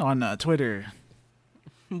art on Twitter.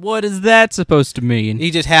 What is that supposed to mean? He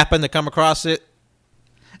just happened to come across it.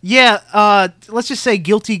 Yeah, let's just say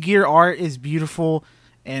Guilty Gear art is beautiful,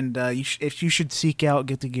 and if you should seek out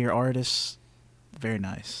Guilty Gear artists, very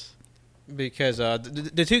nice. Because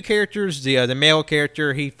the two characters, the male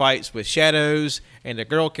character, he fights with shadows, and the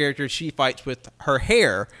girl character, she fights with her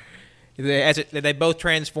hair. They both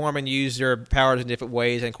transform and use their powers in different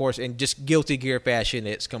ways, and of course, in just Guilty Gear fashion,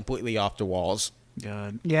 it's completely off the walls.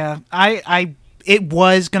 Good. Yeah, I it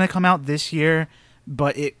was gonna come out this year,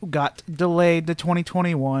 but it got delayed to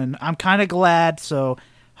 2021. I'm kind of glad. So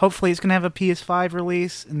hopefully it's gonna have a PS5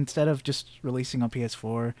 release instead of just releasing on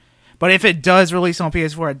PS4. But if it does release on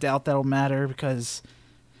PS4, I doubt that'll matter because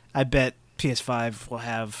I bet PS5 will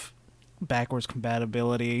have backwards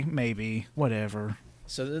compatibility. Maybe, whatever.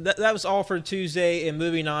 So that was all for Tuesday, and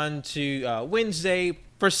moving on to Wednesday.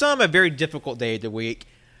 For some, a very difficult day of the week.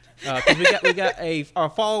 Because we got a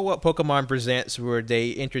follow-up Pokemon Presents where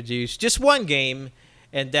they introduced just one game,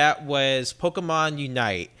 and that was Pokemon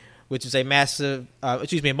Unite, which is a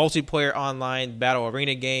multiplayer online battle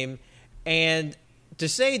arena game. And to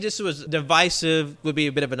say this was divisive would be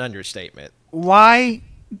a bit of an understatement. Why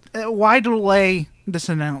delay this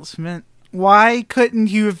announcement? Why couldn't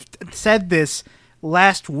you have said this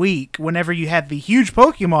last week whenever you had the huge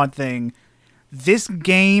Pokemon thing? This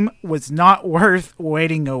game was not worth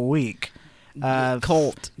waiting a week.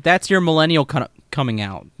 Colt, that's your millennial coming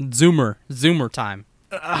out. Zoomer time.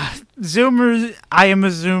 Zoomer, I am a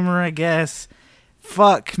Zoomer, I guess.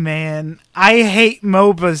 Fuck, man. I hate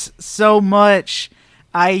MOBAs so much.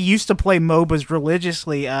 I used to play MOBAs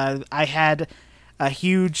religiously. I had a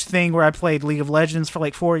huge thing where I played League of Legends for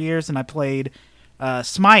like 4 years, and I played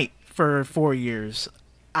Smite for 4 years.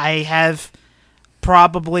 I have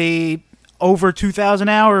probably over 2,000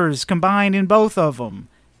 hours combined in both of them.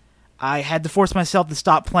 I had to force myself to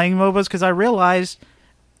stop playing MOBAs because I realized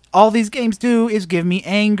all these games do is give me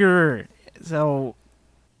anger. So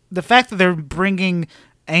the fact that they're bringing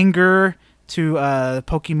anger to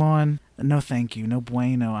Pokemon, no thank you, no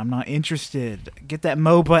bueno. I'm not interested. Get that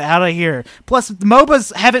MOBA out of here. Plus, the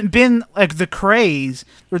MOBAs haven't been like the craze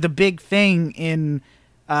or the big thing in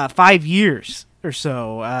 5 years or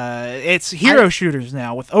so. It's hero shooters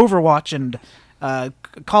now with Overwatch and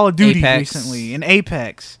Call of Duty Apex. recently and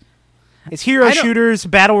Apex. It's hero shooters,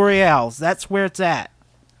 battle royales. That's where it's at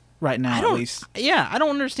right now, at least. Yeah, I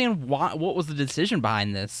don't understand what was the decision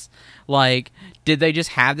behind this. Like, did they just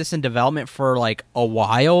have this in development for like a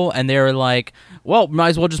while, and they were like, "Well, might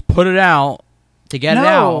as well just put it out to get it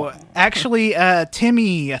out." Actually,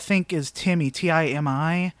 Timmy, I think is Timmy,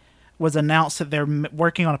 Timi, was announced that they're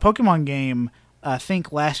working on a Pokemon game. I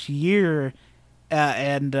think last year,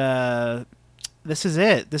 and this is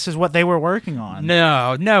it. This is what they were working on.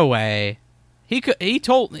 No way. He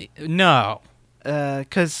told me no.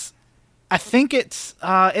 Because I think it's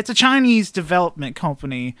a Chinese development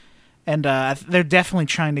company, and they're definitely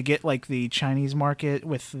trying to get like the Chinese market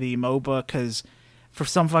with the MOBA. Because for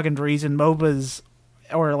some fucking reason, MOBAs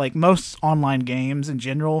or like most online games in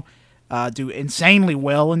general do insanely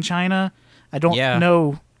well in China. I don't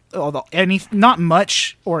know not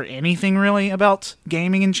much or anything really about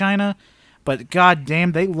gaming in China, but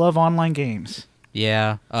goddamn, they love online games.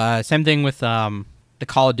 Yeah. Same thing with the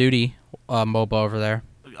Call of Duty MOBA over there.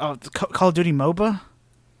 Call of Duty MOBA?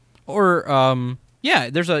 Or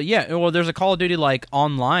there's a Call of Duty like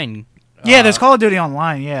online. Yeah, there's Call of Duty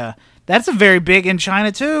Online. Yeah, that's a very big in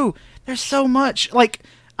China too. There's so much. Like,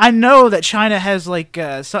 I know that China has like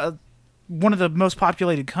one of the most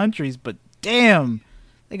populated countries, but damn,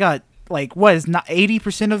 they got like what is not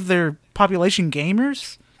 80% of their population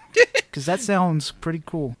gamers? Because that sounds pretty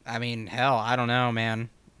cool. I mean, hell, I don't know, man.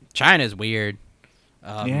 China's weird.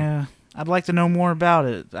 Yeah, I'd like to know more about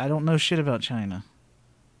it. I don't know shit about China.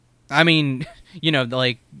 I mean,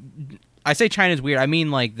 like, I say China's weird. I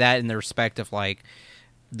mean, like, that in the respect of, like,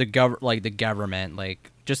 the government,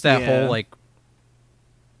 like, just that whole, like,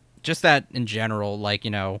 just that in general, like,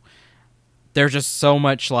 there's just so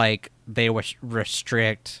much, like, they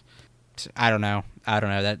restrict. I don't know,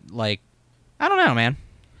 that, like, I don't know, man.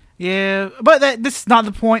 Yeah, but this is not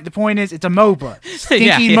the point. The point is, it's a MOBA.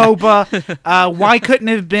 Stinky MOBA. Why couldn't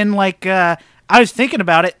it have been like... I was thinking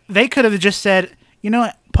about it. They could have just said, you know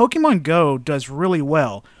what? Pokemon Go does really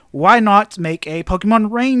well. Why not make a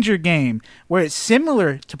Pokemon Ranger game where it's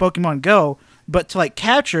similar to Pokemon Go, but to like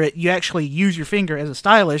capture it, you actually use your finger as a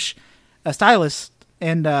stylus,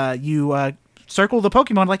 and you circle the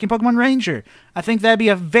Pokemon like in Pokemon Ranger. I think that'd be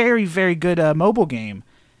a very, very good mobile game.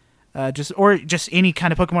 Just any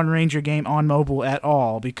kind of Pokemon Ranger game on mobile at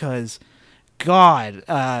all, because, God,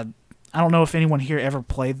 I don't know if anyone here ever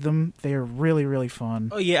played them. They are really, really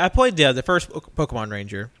fun. Oh yeah, I played the first Pokemon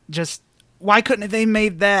Ranger. Just why couldn't they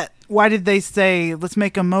made that? Why did they say let's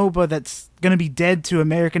make a MOBA that's gonna be dead to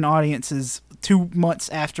American audiences 2 months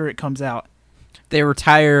after it comes out? They were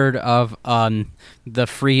tired of the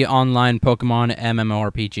free online Pokemon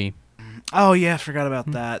MMORPG. Oh yeah, I forgot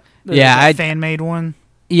about that. Yeah, fan made one.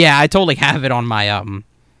 Yeah, I totally have it on my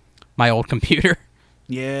my old computer.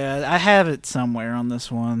 Yeah, I have it somewhere on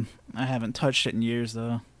this one. I haven't touched it in years,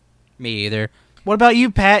 though. Me either. What about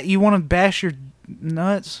you, Pat? You want to bash your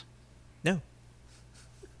nuts? No.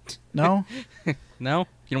 No? No,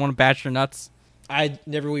 you don't want to bash your nuts. I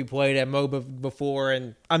never really played a MOBA before,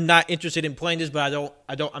 and I'm not interested in playing this. But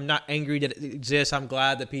I'm not angry that it exists. I'm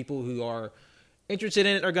glad that people who are interested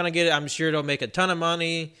in it are going to get it. I'm sure it'll make a ton of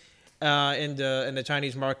money in the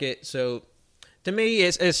Chinese market. So to me,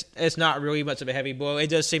 it's not really much of a heavy blow. It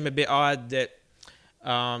does seem a bit odd that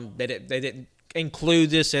they didn't include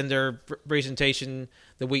this in their presentation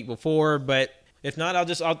the week before. But if not, I'll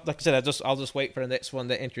just wait for the next one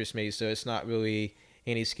that interests me. So it's not really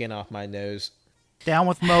any skin off my nose. Down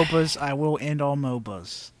with MOBAs. I will end all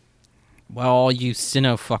MOBAs. Well, all you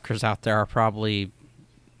Sinnoh fuckers out there are probably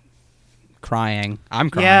crying.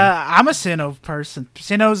 I'm crying. Yeah, I'm a Sinnoh person.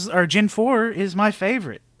 Gen 4 is my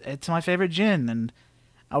favorite. It's my favorite gen, and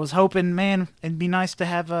I was hoping, man, it'd be nice to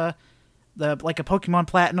have a Pokemon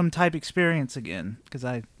Platinum type experience again, because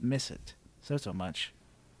I miss it so much.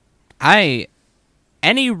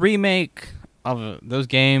 Any remake of those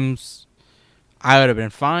games, I would have been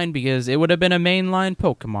fine because it would have been a mainline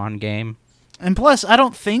Pokemon game. And plus, I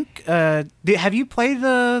don't think have you played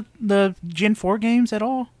the Gen 4 games at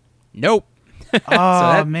all? Nope.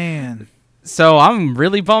 Man. So I'm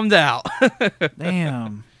really bummed out.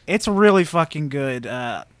 Damn. It's really fucking good.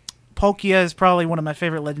 Palkia is probably one of my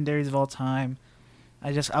favorite legendaries of all time. I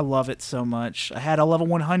love it so much. I had a level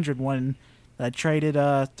 100 one that I traded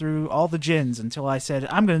through all the gens until I said,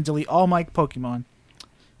 I'm going to delete all my Pokemon.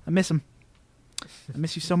 I miss them. I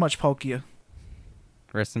miss you so much, Palkia.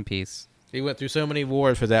 Rest in peace. He went through so many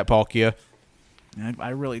wars for that Palkia. I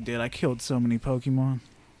really did. I killed so many Pokemon.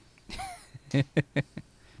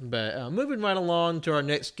 But moving right along to our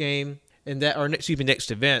next game,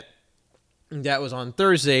 next event. And that was on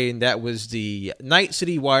Thursday, and that was the Night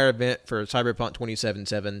City Wire event for Cyberpunk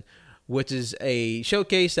 2077, which is a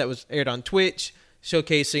showcase that was aired on Twitch,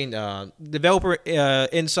 showcasing developer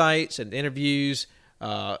insights and interviews,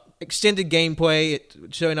 extended gameplay,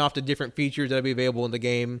 showing off the different features that will be available in the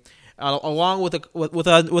game, along with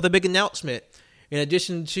a big announcement. In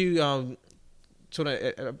addition to sort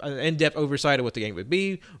of an in-depth oversight of what the game would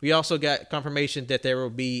be, we also got confirmation that there will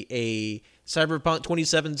be a Cyberpunk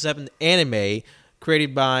 2077 anime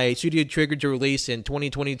created by Studio Trigger to release in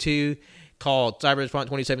 2022 called Cyberpunk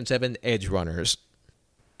 2077 Edge Runners.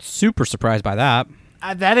 Super surprised by that.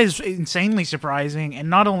 That is insanely surprising, and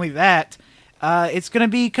not only that, it's going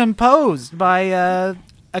to be composed by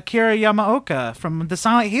Akira Yamaoka from the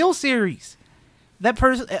Silent Hill series. That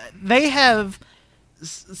person, they have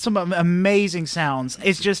some amazing sounds.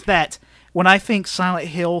 It's just that when I think Silent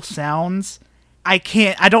Hill sounds, I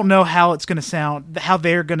don't know how it's going to sound, how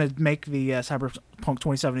they're going to make the Cyberpunk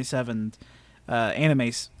 2077 anime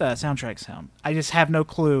soundtrack sound. I just have no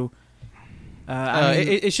clue.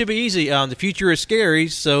 It should be easy. The future is scary,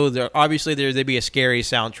 so there'd be a scary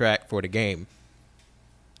soundtrack for the game.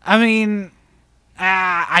 I mean,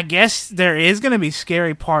 I guess there is going to be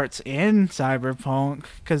scary parts in Cyberpunk,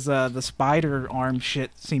 because the spider arm shit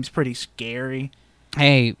seems pretty scary.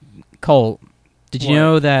 Hey, Cole, did you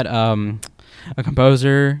know that a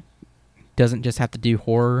composer doesn't just have to do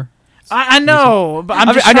horror? I know, but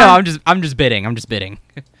I'm just bidding.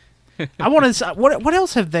 I want to. What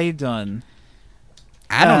else have they done?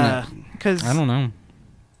 I don't know. Because I don't know.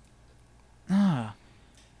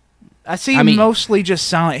 I see mostly just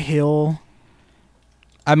Silent Hill.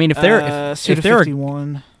 I mean, if they're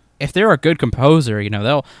if they're a good composer,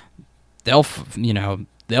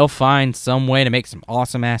 they'll find some way to make some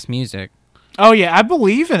awesome ass music. Oh yeah, I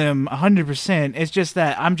believe in him 100%. It's just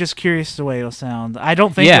that I'm just curious the way it'll sound. I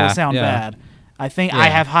don't think it'll sound bad. I think I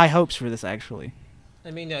have high hopes for this actually.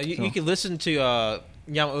 I mean, you can listen to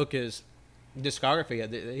Yamaoka's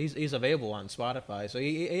discography. He's available on Spotify, so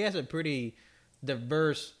he has a pretty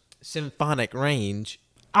diverse symphonic range.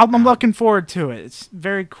 I'm looking forward to it. It's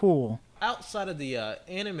very cool. Outside of the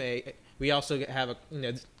anime, we also have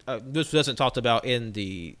this wasn't talked about in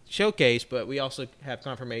the showcase, but we also have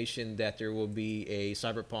confirmation that there will be a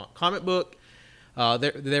Cyberpunk comic book.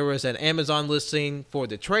 There was an Amazon listing for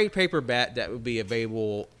the trade paperback that will be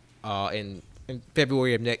available in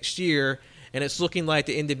February of next year, and it's looking like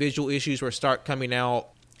the individual issues will start coming out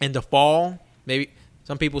in the fall. Maybe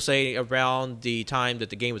some people say around the time that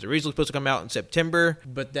the game was originally supposed to come out in September,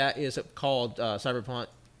 but that is called Cyberpunk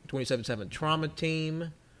 2077 Trauma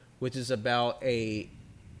Team, which is about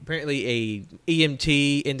apparently a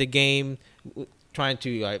EMT in the game trying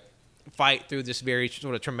to fight through this very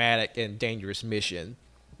sort of traumatic and dangerous mission.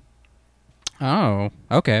 Oh,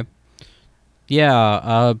 okay.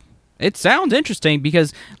 Yeah, it sounds interesting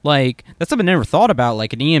because, that's something I never thought about,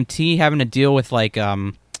 an EMT having to deal with,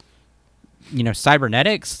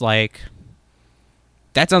 cybernetics, like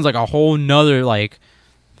that sounds like a whole nother like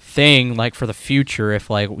thing like for the future if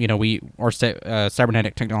like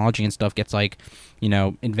cybernetic technology and stuff gets like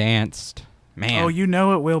advanced. Man. Oh, you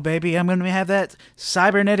know it will, baby. I'm going to have that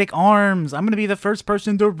cybernetic arms. I'm going to be the first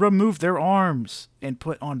person to remove their arms and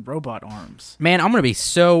put on robot arms. Man, what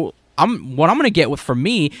I'm going to get for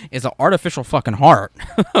me is an artificial fucking heart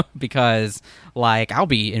because like I'll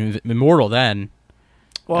be immortal then.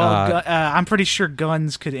 Well, I'm pretty sure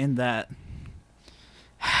guns could end that.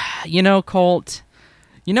 Colt,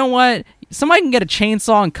 you know what? Somebody can get a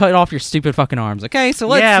chainsaw and cut off your stupid fucking arms, okay? So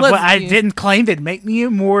let's... Yeah, but I didn't claim it'd make me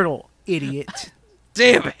immortal, idiot.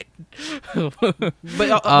 Damn it.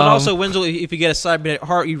 But also, Wenzel, if you get a cybernetic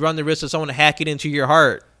heart, you run the risk of someone hacking into your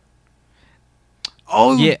heart.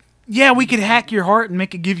 Oh, yeah, we could hack your heart and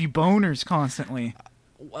make it give you boners constantly.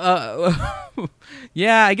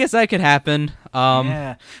 Yeah, I guess that could happen.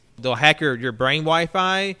 Yeah. They'll hack your brain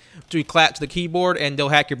Wi-Fi, so you clap to the keyboard, and they'll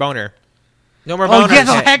hack your boner. No more boners. Oh, yeah,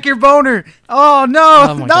 they'll hack your boner. Oh,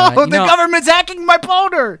 no. my no, God. the government's hacking my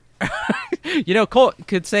boner. Colt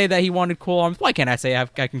could say that he wanted cool arms. Why can't I say I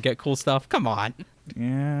can get cool stuff? Come on.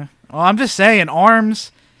 Yeah. Well, I'm just saying,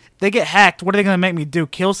 arms, they get hacked. What are they going to make me do?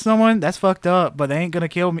 Kill someone? That's fucked up, but they ain't going to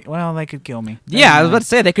kill me. Well, they could kill me. Yeah, I was about to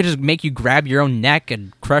say, they could just make you grab your own neck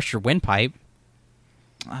and crush your windpipe.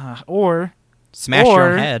 Or smash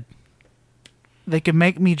your own head. They could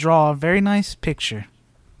make me draw a very nice picture.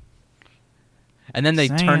 And then they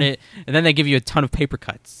turn it, and then they give you a ton of paper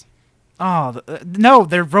cuts. Oh, no,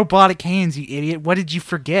 they're robotic hands, you idiot. What did you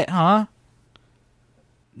forget, huh?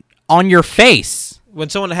 On your face. When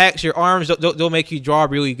someone hacks your arms, they'll make you draw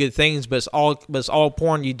really good things, but it's all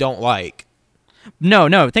porn you don't like.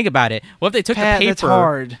 No, think about it. What if they took the paper? That's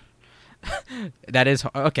hard. That is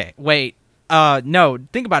okay. Wait. No,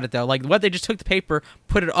 think about it though. Like, what if they just took the paper,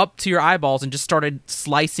 put it up to your eyeballs, and just started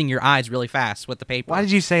slicing your eyes really fast with the paper? Why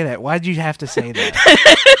did you say that? Why did you have to say that?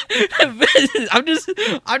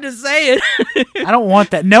 I'm just saying. I don't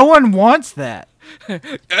want that. No one wants that.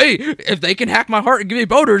 Hey, if they can hack my heart and give me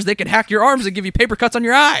boners, they can hack your arms and give you paper cuts on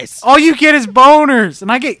your eyes. All you get is boners,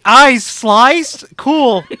 and I get eyes sliced?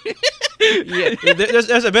 Cool. Yeah,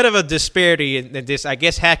 there's a bit of a disparity in this. I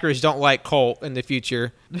guess hackers don't like Colt in the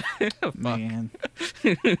future. Man.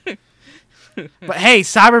 But hey,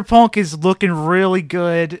 Cyberpunk is looking really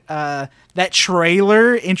good. That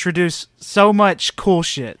trailer introduced so much cool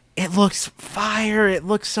shit. It looks fire. It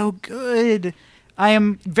looks so good. I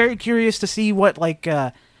am very curious to see what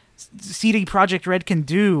CD Projekt Red can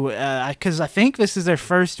do, because I think this is their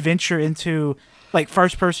first venture into like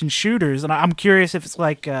first-person shooters, and I'm curious if it's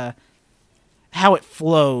like how it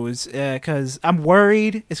flows, because I'm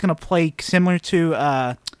worried it's gonna play similar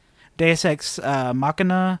to Deus Ex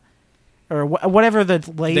Machina or whatever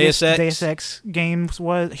the latest Deus Ex games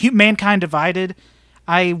was. Mankind Divided.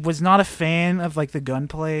 I was not a fan of like the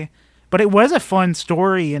gunplay, but it was a fun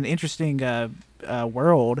story and interesting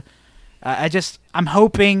world. I'm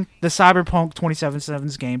hoping the Cyberpunk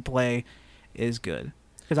 2077's gameplay is good,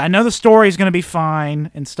 because I know the story is going to be fine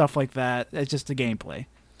and stuff like that. It's just the gameplay.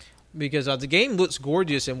 Because the game looks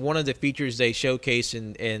gorgeous, and one of the features they showcased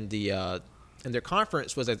in their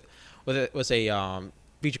conference was a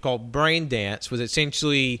feature called Brain Dance, which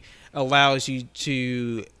essentially allows you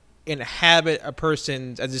to inhabit a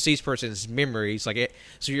deceased person's memories.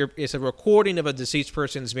 It's a recording of a deceased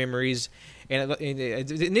person's memories, and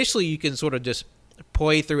initially you can sort of just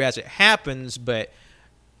play through as it happens, but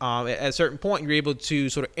at a certain point you're able to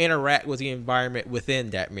sort of interact with the environment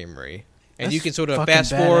within that memory, and That's you can sort of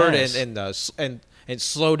fast forward and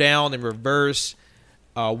slow down and reverse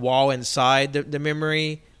while inside the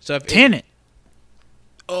memory. So if Tenet.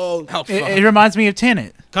 It reminds me of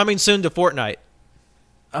Tenet. Coming soon to Fortnite.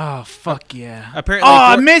 Oh, fuck yeah. Apparently,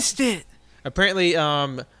 I missed it. Apparently,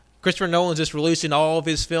 Christopher Nolan's just releasing all of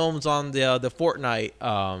his films on the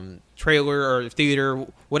Fortnite trailer or theater,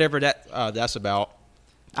 whatever that's about.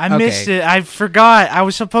 I missed it. I forgot. I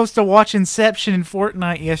was supposed to watch Inception in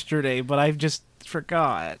Fortnite yesterday, but I just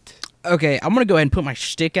forgot. Okay, I'm going to go ahead and put my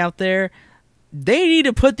shtick out there. They need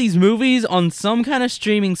to put these movies on some kind of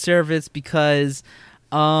streaming service because,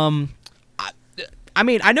 I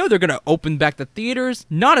know they're going to open back the theaters.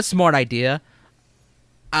 Not a smart idea.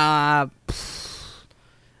 I'm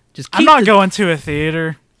not going to a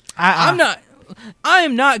theater. I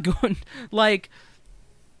am not going,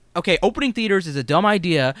 okay, opening theaters is a dumb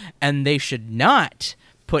idea, and they should not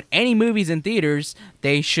put any movies in theaters.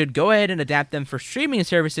 They should go ahead and adapt them for streaming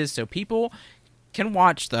services so people can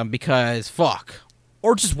watch them, because fuck.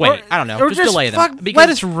 Or just wait. I don't know. Or just delay them. Let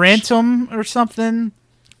us rent them or something.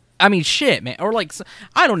 I mean, shit, man. Or like,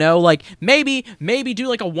 I don't know, like maybe do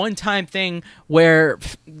like a one-time thing where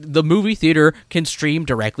the movie theater can stream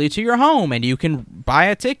directly to your home and you can buy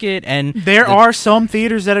a ticket. And there are some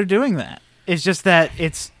theaters that are doing that. It's just that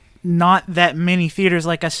it's not that many theaters.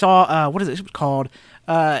 Like I saw, what is it called?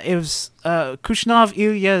 It was Kushnav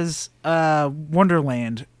Ilya's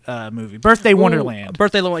Wonderland movie, Birthday Wonderland.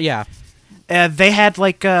 Yeah. They had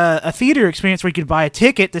like a theater experience where you could buy a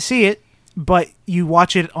ticket to see it, but you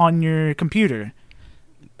watch it on your computer,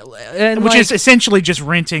 And which like, is essentially just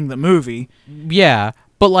renting the movie. Yeah,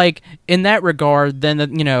 but like in that regard, then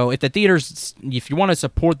if the theaters, if you want to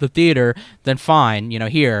support the theater, then fine.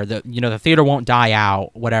 Here the theater won't die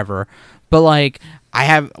out, whatever. But like I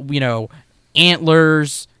have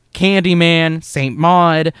Antlers, Candyman, Saint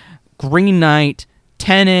Maud, Green Knight,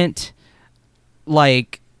 Tenet,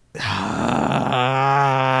 like.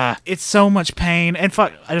 It's so much pain. And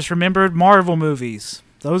fuck, I just remembered Marvel movies.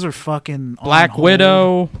 Those are fucking Black on hold.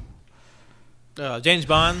 Widow. James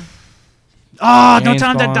Bond. Oh, No James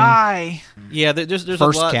Time to Bond. Die. Yeah, there's First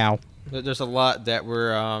a lot. Cow. There's a lot that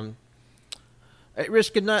we're at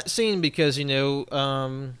risk of not seeing because we're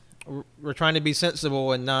trying to be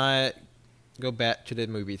sensible and not go back to the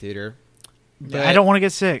movie theater. But, I don't want to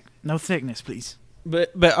get sick. No sickness, please.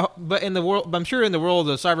 But in the world, I'm sure in the world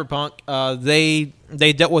of Cyberpunk,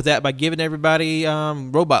 they dealt with that by giving everybody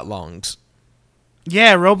robot lungs.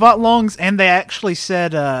 Yeah, robot lungs, and they actually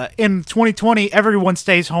said in 2020 everyone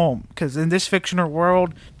stays home because in this fictional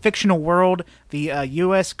world, the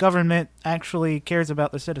U.S. government actually cares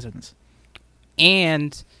about their citizens.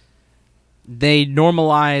 And they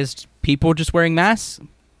normalized people just wearing masks.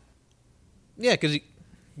 Yeah, because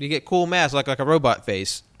you get cool masks like a robot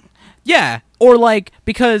face. Yeah, or like,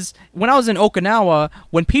 because when I was in Okinawa,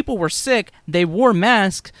 when people were sick, they wore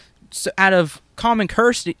masks out of common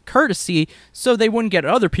courtesy so they wouldn't get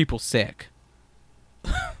other people sick.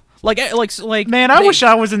 like Man, I wish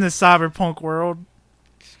I was in the cyberpunk world.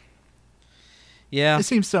 Yeah. It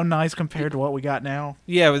seems so nice compared to what we got now.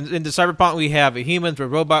 Yeah, in the Cyberpunk we have humans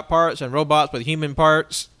with robot parts and robots with human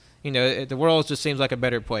parts. The world just seems like a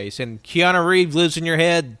better place. And Keanu Reeves lives in your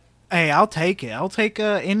head. Hey, I'll take it. I'll take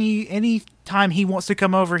any time he wants to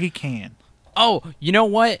come over, he can. Oh, you know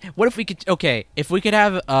what? What if we could... Okay, if we could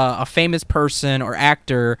have a famous person or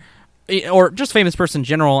actor, or just famous person in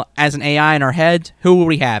general, as an AI in our head, who would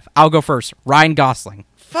we have? I'll go first. Ryan Gosling.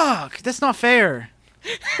 Fuck, that's not fair.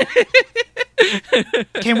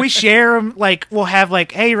 Can we share him? Like, we'll have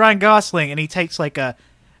like, hey, Ryan Gosling, and he takes like a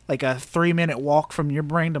 3-minute walk from your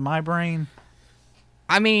brain to my brain.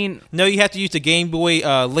 I mean... No, you have to use the Game Boy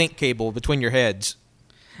link cable between your heads.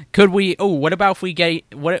 Could we... Oh, what about if we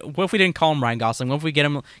get... What if we didn't call him Ryan Gosling? What if we gave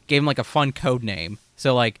him like a fun code name?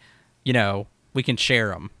 So like, we can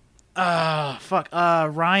share him. Fuck.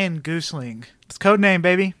 Ryan Goosling. It's code name,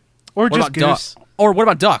 baby. Or What just about Goose. Duck? Or what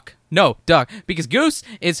about Duck? No, Duck. Because Goose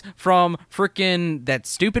is from frickin' that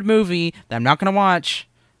stupid movie that I'm not going to watch.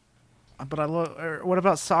 But what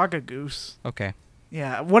about Saga Goose? Okay.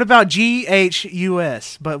 Yeah. What about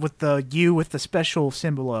GHUS, but with the U with the special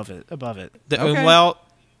symbol of it above it? The Okay. umlaut.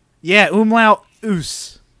 Yeah, umlaut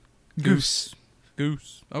oos. Goose.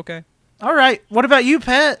 Goose. Okay. All right. What about you,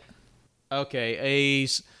 Pat? Okay,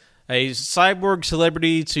 a cyborg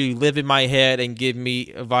celebrity to live in my head and give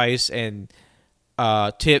me advice and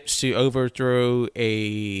tips to overthrow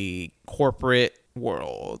a corporate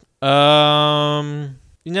world. You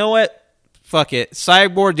know what? Fuck it.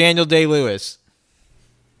 Cyborg Daniel Day-Lewis.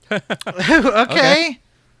 Okay.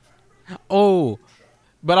 Oh.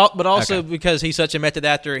 But also because he's such a method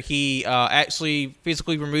actor, he actually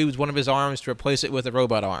physically removes one of his arms to replace it with a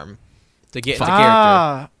robot arm to get into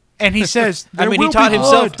character. And he says, I mean, he will taught be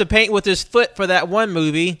himself blood. to paint with his foot for that one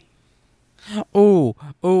movie. Ooh.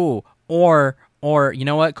 Or you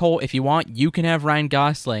know what, Cole? If you want, you can have Ryan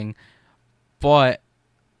Gosling. But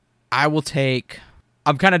I will take...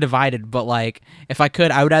 I'm kind of divided, but like, if I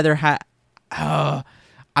could, I would either have... I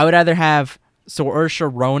would either have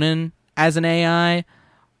Saoirse Ronan as an AI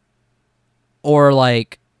or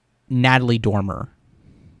like Natalie Dormer.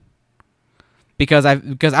 Because I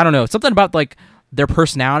don't know, something about like their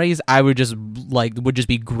personalities would just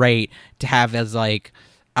be great to have as like,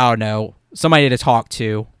 I don't know, somebody to talk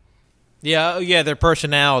to. Yeah, their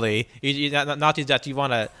personality. Not that you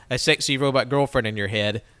want a sexy robot girlfriend in your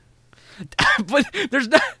head. But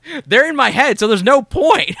they're in my head, so there's no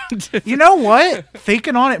point. You know what?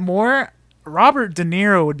 Thinking on it more, Robert De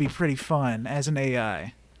Niro would be pretty fun as an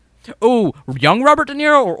AI. Ooh, young Robert De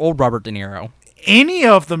Niro or old Robert De Niro? Any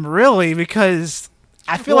of them, really, because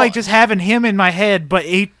I feel like just having him in my head, but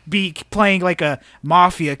he'd be playing like a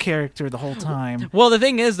mafia character the whole time. Well, the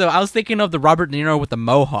thing is, though, I was thinking of the Robert De Niro with the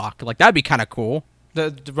mohawk. Like, that'd be kind of cool.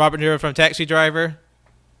 The Robert De Niro from Taxi Driver.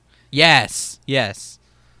 Yes.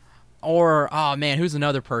 Or, oh man, who's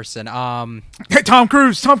another person? Hey, Tom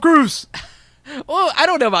Cruise. Well, I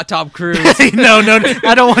don't know about Tom Cruise. No,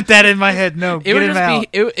 I don't want that in my head. No,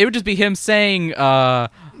 It would just be him saying,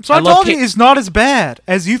 Scientology is not as bad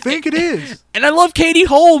as you think it is. And I love Katie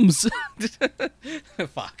Holmes.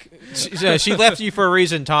 Fuck. She left you for a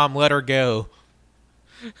reason, Tom. Let her go.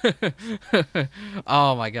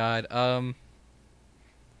 Oh my god. I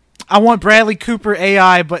want Bradley Cooper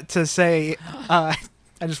AI, but to say, I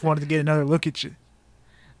just wanted to get another look at you.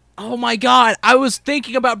 Oh my god. I was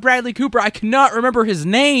thinking about Bradley Cooper. I cannot remember his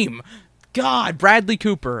name. God, Bradley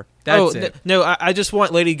Cooper. That's it. No, I just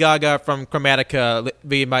want Lady Gaga from Chromatica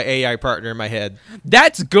being my AI partner in my head.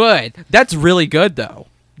 That's good. That's really good, though.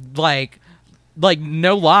 Like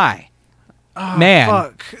no lie. Oh, Man.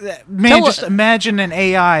 Fuck. Man, just imagine an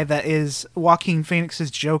AI that is Joaquin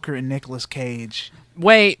Phoenix's Joker and Nicolas Cage.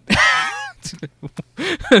 Wait.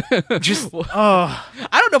 Just, oh.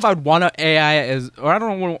 I don't know if I'd want an AI or I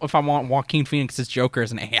don't know if I want Joaquin Phoenix's Joker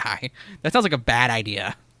as an AI. That sounds like a bad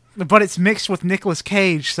idea. But it's mixed with Nicolas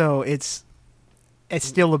Cage, so it's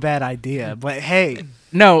still a bad idea. But hey.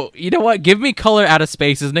 No, you know what? Give me color out of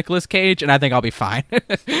space as Nicolas Cage, and I think I'll be fine.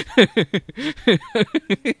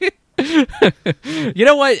 You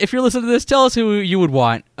know what? If you're listening to this, tell us who you would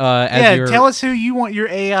want. Tell us who you want your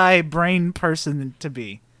AI brain person to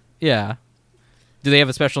be. Yeah. Do they have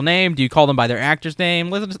a special name? Do you call them by their actor's name?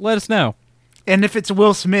 Let us know. And if it's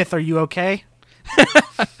Will Smith, are you okay?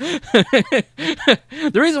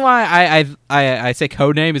 The reason why I say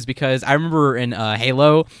codename is because I remember in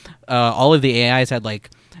Halo, all of the AIs had like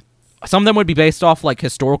some of them would be based off like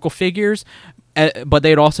historical figures, but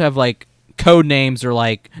they'd also have like code names or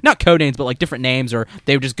like not code names but like different names, or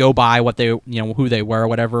they would just go by what they who they were or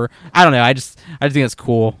whatever. I don't know. I just think it's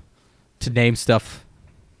cool to name stuff.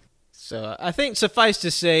 So I think suffice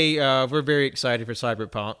to say, we're very excited for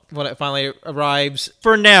Cyberpunk when it finally arrives.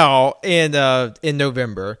 For now, in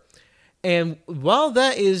November, and while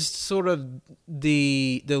that is sort of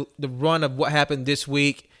the run of what happened this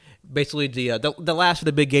week, basically the last of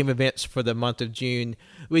the big game events for the month of June,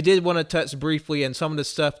 we did want to touch briefly on some of the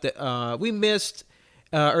stuff that we missed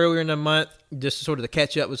earlier in the month, just sort of to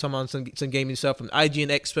catch up with some gaming stuff from IGN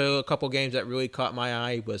Expo. A couple games that really caught my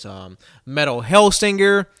eye was Metal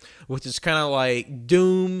Hellsinger, which is kind of like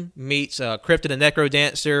Doom meets Crypt of the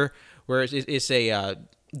Necrodancer, where it's a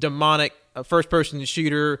demonic first-person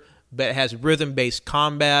shooter, but it has rhythm-based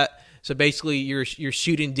combat. So basically, you're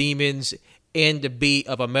shooting demons in the beat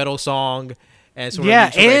of a metal song,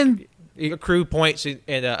 and you accrue points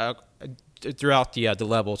and throughout the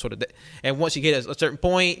level, sort of. And once you get a certain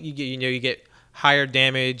point, you get higher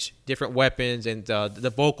damage, different weapons, and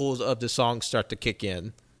the vocals of the song start to kick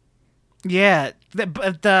in. Yeah,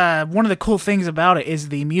 the one of the cool things about it is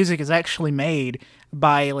the music is actually made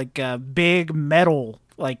by like big metal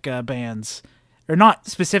bands, or not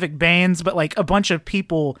specific bands, but like a bunch of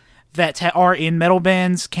people that are in metal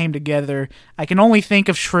bands came together. I can only think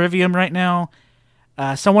of Trivium right now.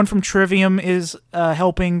 Someone from Trivium is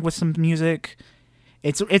helping with some music.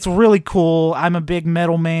 It's really cool. I'm a big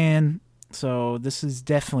metal man, so this is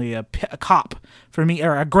definitely a cop for me,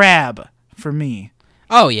 or a grab for me.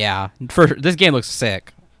 Oh yeah, this game looks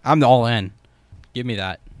sick. I'm all in. Give me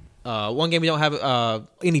that. One game we don't have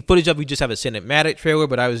any footage of. We just have a cinematic trailer,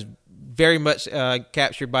 but I was very much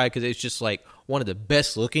captured by it because it's just like one of the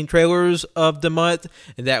best looking trailers of the month,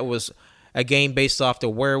 and that was a game based off the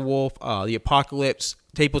Werewolf the Apocalypse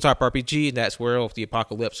tabletop RPG, and that's Werewolf the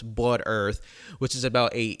Apocalypse Blood Earth, which is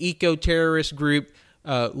about a eco-terrorist group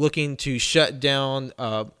looking to shut down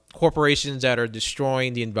corporations that are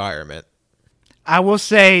destroying the environment. I will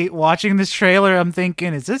say, watching this trailer, I'm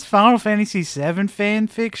thinking, is this Final Fantasy VII fan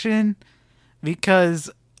fiction? Because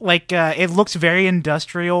it looks very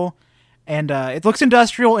industrial, and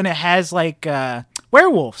it has like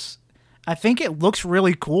werewolves. I think it looks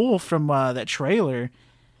really cool from that trailer,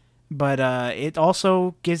 but it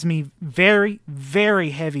also gives me very, very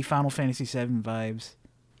heavy Final Fantasy VII vibes.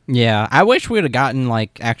 Yeah, I wish we would have gotten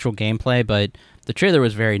like actual gameplay, but the trailer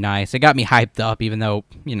was very nice. It got me hyped up, even though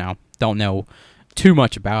don't know too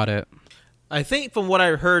much about it. I think from what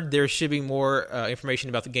I heard, there should be more information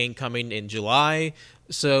about the game coming in July,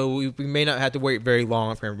 so we may not have to wait very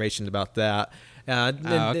long for information about that.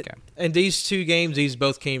 Okay. And these two games, these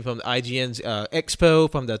both came from IGN's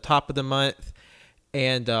Expo from the top of the month,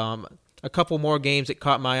 and a couple more games that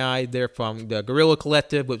caught my eye. They're from the Guerrilla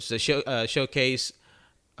Collective, which is a showcase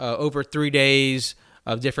over 3 days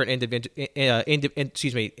of different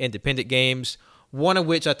independent games. One of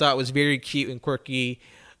which I thought was very cute and quirky,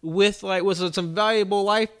 with some valuable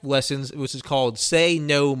life lessons, which is called Say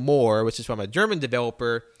No More, which is from a German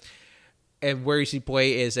developer, and where you should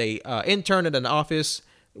play as a intern at an office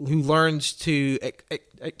who learns to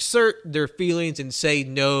exert their feelings and say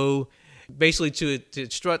no, basically to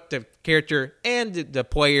instruct the character and the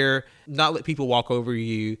player, not let people walk over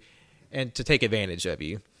you and to take advantage of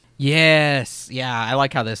you. Yes, yeah, I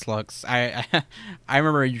like how this looks. I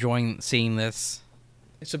remember enjoying seeing this.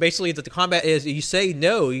 So basically, the combat is you say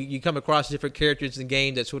no, you come across different characters in the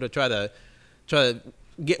game that sort of try to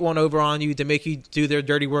get one over on you to make you do their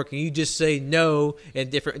dirty work, and you just say no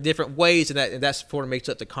in different ways, and that's what makes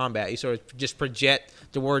up the combat. You sort of just project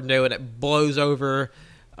the word no, and it blows over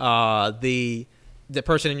the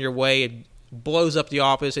person in your way. It blows up the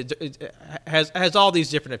office. It has all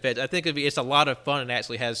these different effects. I think it's a lot of fun, and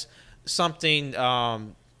actually has something.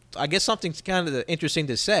 I guess something kind of interesting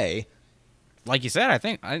to say. Like you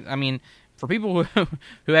said, I mean, for people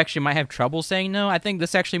who actually might have trouble saying no, I think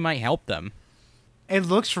this actually might help them. It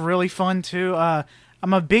looks really fun too.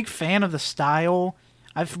 I'm a big fan of the style.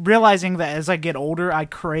 I'm realizing that as I get older, I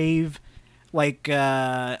crave like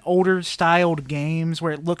older styled games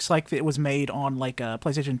where it looks like it was made on like a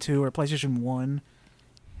PlayStation 2 or PlayStation 1,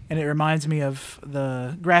 and it reminds me of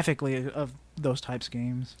graphically of those types of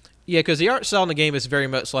games. Yeah, because the art style in the game is very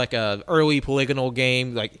much like a early polygonal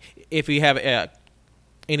game. Like if you have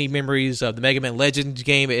any memories of the Mega Man Legends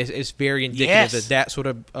game, it's very indicative of that sort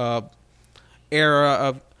of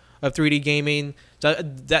era of 3D gaming. So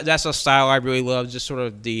that's a style I really love. Just sort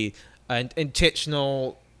of the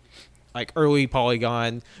intentional, like early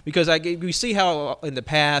polygon. Because we see how in the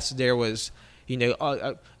past there was,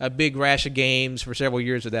 a big rash of games for several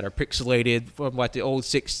years that are pixelated from like the old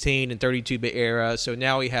 16 and 32-bit era. So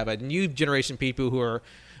now we have a new generation of people who are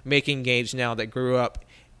making games now that grew up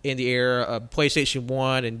in the era of PlayStation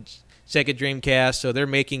 1 and Sega Dreamcast. So they're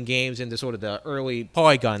making games in the sort of the early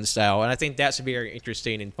polygon style. And I think that's very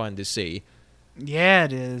interesting and fun to see. Yeah,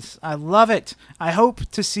 it is. I love it. I hope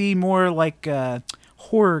to see more like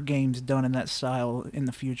horror games done in that style in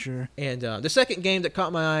the future. And the second game that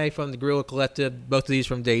caught my eye from the Guerrilla Collective, both of these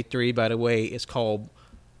from day 3, by the way, is called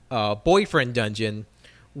Boyfriend Dungeon,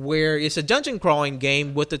 where it's a dungeon crawling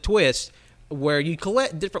game with a twist where you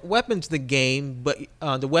collect different weapons in the game, but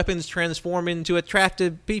the weapons transform into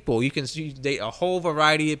attractive people. You can date a whole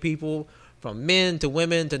variety of people, from men to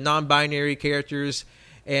women to non-binary characters,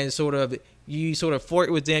 and you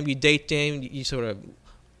flirt with them, you date them, you sort of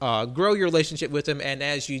grow your relationship with them, and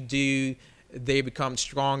as you do, they become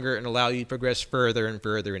stronger and allow you to progress further and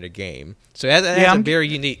further in the game. So that's a very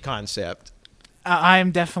unique concept.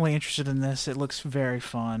 I'm definitely interested in this. It looks very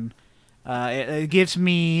fun. It gives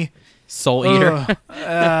me Soul Eater.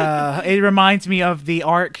 It reminds me of the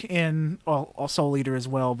arc in Soul Eater as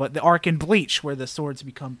well, but the arc in Bleach where the swords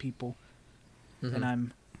become people. Mm-hmm. And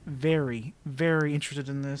I'm very, very interested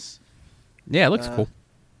in this. Yeah, it looks cool.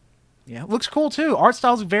 Yeah, it looks cool too. Art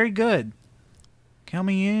style's very good. Count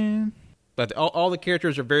me in. But all the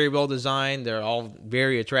characters are very well designed. They're all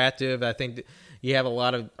very attractive. I think you have a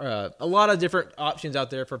lot of different options out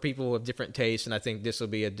there for people with different tastes, and I think this will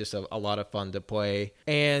be just a lot of fun to play.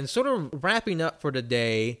 And sort of wrapping up for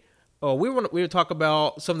today, we want to talk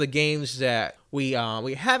about some of the games that we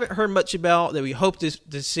haven't heard much about that we hope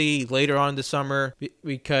to see later on in the summer,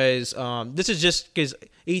 because this is just because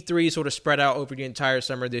E3 sort of spread out over the entire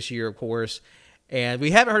summer this year, of course, and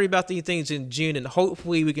we haven't heard about these things in June, and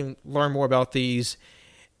hopefully we can learn more about these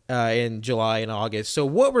in July and August. So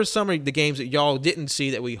what were some of the games that y'all didn't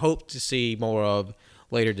see that we hope to see more of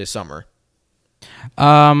later this summer?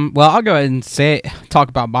 Well, I'll go ahead and talk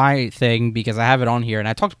about my thing because I have it on here, and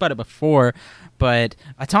I talked about it before, but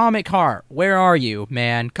Atomic Heart, where are you,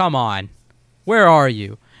 man? Come on. Where are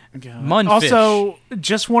you? Munfish. Also,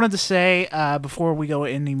 just wanted to say, before we go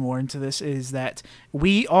any more into this, is that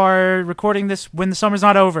we are recording this when the summer's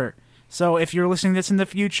not over. So if you're listening to this in the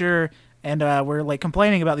future and we're like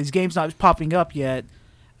complaining about these games not popping up yet,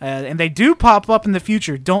 and they do pop up in the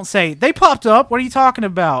future, don't say, they popped up, what are you talking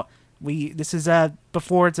about? This is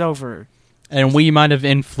before it's over. And we might have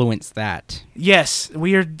influenced that. Yes,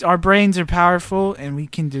 our brains are powerful and we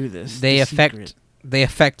can do this. They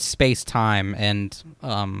affect space-time and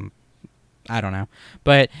I don't know.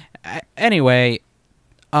 But anyway,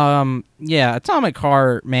 yeah, Atomic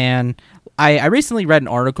Heart, man. I recently read an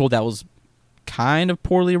article that was kind of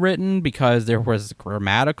poorly written because there was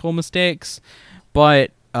grammatical mistakes,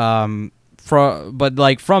 but from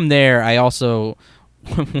there I also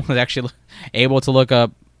was actually able to look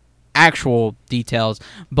up actual details,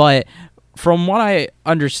 but from what I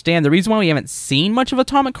understand, the reason why we haven't seen much of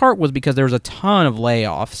Atomic Heart was because there was a ton of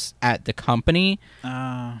layoffs at the company.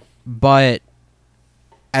 But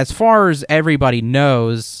as far as everybody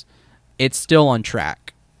knows, it's still on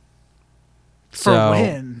track. For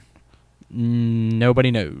when?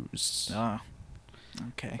 Nobody knows.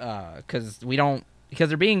 Okay. Because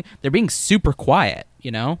they're being super quiet,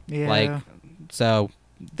 you know? Yeah. Like, so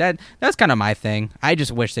that's kind of my thing. I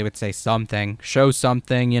just wish they would say something, show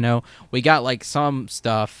something, you know? We got, like, some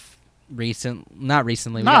stuff not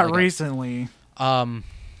recently.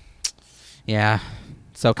 Yeah.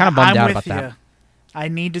 So kind of bummed out about that. I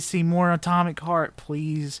need to see more Atomic Heart,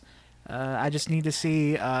 please. I just need to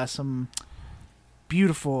see some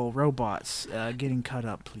beautiful robots getting cut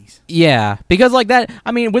up, please. Yeah, because like that,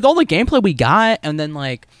 I mean, with all the gameplay we got, and then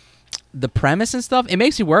like the premise and stuff, it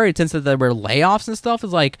makes me worried since there were layoffs and stuff.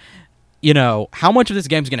 Is like, you know, how much of this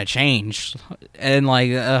game's gonna change, and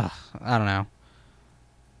like, I don't know.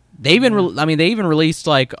 They even, they even released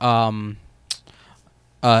like not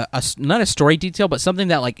a story detail, but something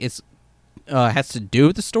that like is has to do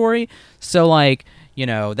with the story. So like, you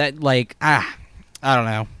know, that like I don't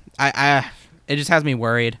know. It just has me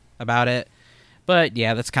worried about it. But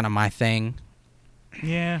yeah, that's kind of my thing.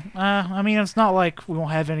 Yeah, I mean, it's not like we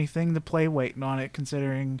won't have anything to play waiting on it,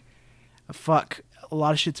 considering, a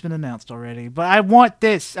lot of shit's been announced already. But I want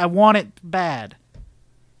this. I want it bad.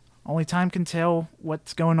 Only time can tell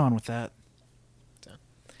what's going on with that.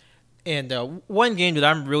 And one game that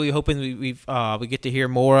I'm really hoping we get to hear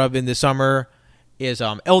more of in the summer is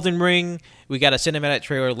Elden Ring. We got a cinematic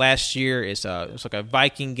trailer last year. It's like a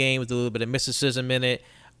Viking game with a little bit of mysticism in it.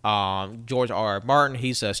 George R.R. Martin,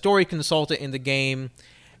 he's a story consultant in the game,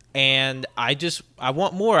 and I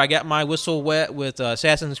want more. I got my whistle wet with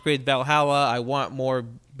Assassin's Creed Valhalla. I want more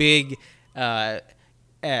big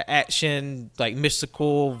action, like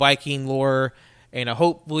mystical Viking lore. And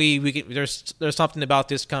hopefully there's something about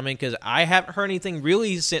this coming, because I haven't heard anything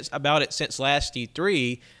really about it since last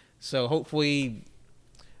E3. So hopefully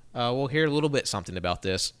we'll hear a little bit something about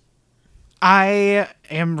this. I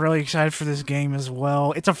am really excited for this game as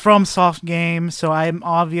well. It's a FromSoft game, so I'm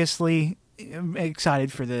obviously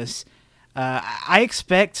excited for this. I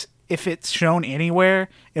expect if it's shown anywhere,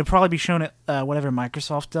 it'll probably be shown at whatever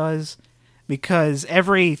Microsoft does, because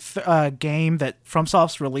every game that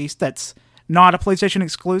FromSoft's released that's not a PlayStation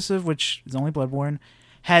exclusive, which is only Bloodborne,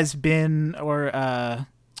 has been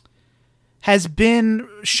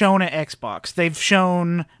shown at Xbox. They've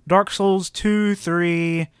shown Dark Souls 2,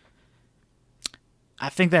 3. I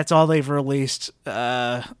think that's all they've released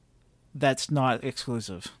that's not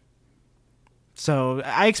exclusive. So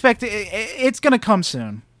I expect it's going to come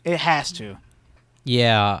soon. It has to.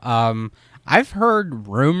 Yeah, I've heard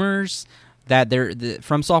rumors that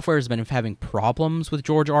From Software has been having problems with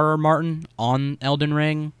George R.R. Martin on Elden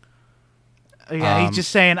Ring. Yeah, he's just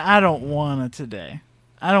saying, I don't want it today.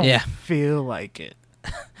 I don't feel like it.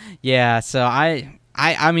 Yeah, so I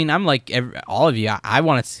mean, I'm like all of you. I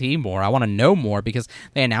want to see more. I want to know more, because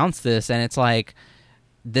they announced this, and it's like,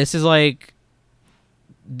 this is like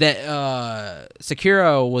that.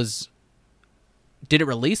 Sekiro was. Did it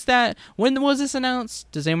release that? When was this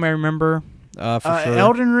announced? Does anybody remember? For sure.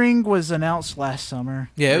 Elden Ring was announced last summer.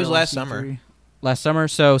 Yeah, it was last summer. Last summer.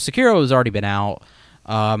 So Sekiro has already been out.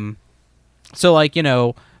 So like, you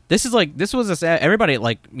know, this was everybody,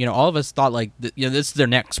 like, you know, all of us thought like this is their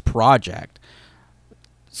next project.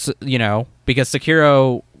 So, you know, because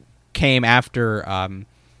Sekiro came after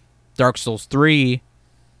Dark Souls 3.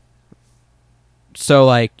 So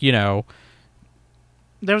like, you know,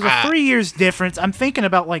 there was a 3 years difference. I'm thinking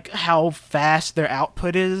about like how fast their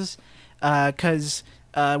output is. Because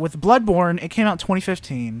with Bloodborne, it came out in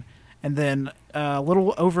 2015, and then a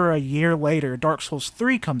little over a year later, Dark Souls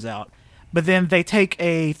 3 comes out. But then they take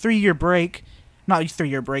a 3-year break. Not a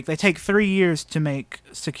 3-year break. They take 3 years to make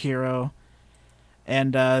Sekiro.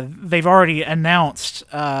 And they've already announced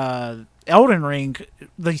Elden Ring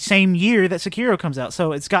the same year that Sekiro comes out.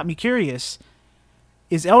 So it's got me curious.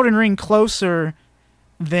 Is Elden Ring closer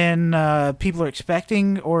than people are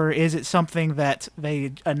expecting, or is it something that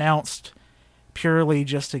they announced purely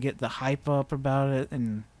just to get the hype up about it,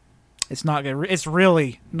 and it's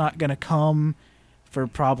really not gonna come for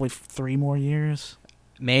probably 3 more years?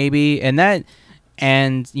 Maybe.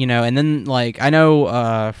 And you know, and then like I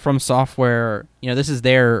know From Software, you know, this is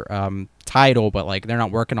their title, but like they're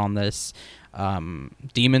not working on this.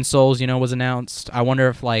 Demon Souls, you know, was announced. I wonder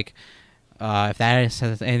if like if that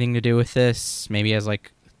has anything to do with this, maybe as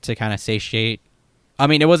like to kind of satiate. I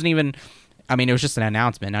mean, it wasn't even. I mean, it was just an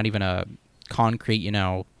announcement, not even a concrete, you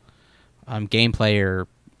know, gameplay or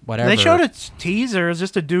whatever. They showed a teaser. It was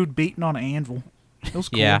just a dude beating on an anvil. It was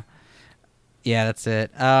cool. Yeah, that's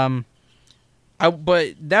it.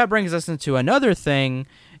 But that brings us into another thing: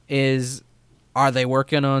 is are they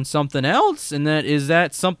working on something else? And is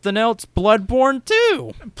that something else Bloodborne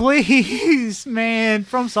 2? Please, man,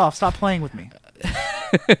 FromSoft, stop playing with me.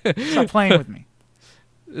 Stop playing with me.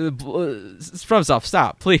 FromSoft,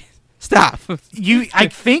 stop, please, stop. I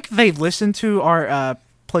think they listened to our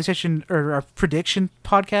PlayStation or our prediction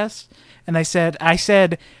podcast, and I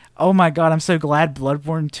said, "Oh my god, I'm so glad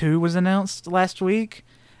Bloodborne 2 was announced last week."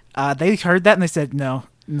 They heard that and they said, "No,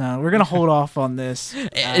 we're gonna hold off on this."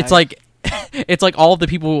 It's like all of the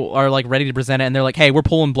people are like ready to present it, and they're like, "Hey, we're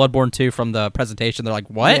pulling Bloodborne 2 from the presentation." They're like,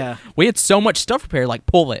 "What? Yeah. We had so much stuff prepared. Like,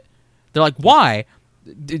 pull it." They're like, "Why?"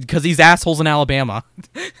 Because these assholes in Alabama.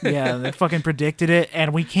 Yeah, they fucking predicted it,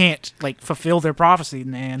 and we can't like fulfill their prophecy,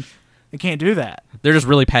 man. They can't do that. They're just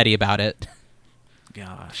really petty about it.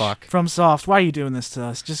 Gosh, Fuck. FromSoft, why are you doing this to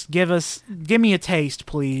us? Just give me a taste,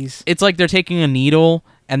 please. It's like they're taking a needle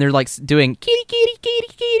and they're like doing kitty, kitty, kitty,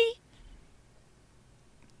 kitty.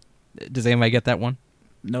 Does anybody get that one?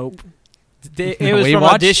 Nope. It was We from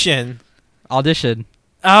watched- Audition. Audition.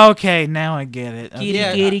 Okay, now I get it. Okay. Kitty,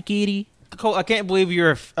 Yeah. kitty, kitty. Cole, I can't believe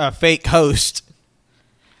you're a fake host.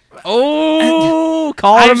 Oh,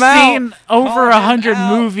 call I've him out. seen over Call him 100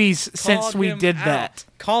 out. movies since Called we him did out. that.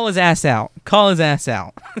 Call his ass out. Call his ass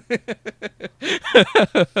out.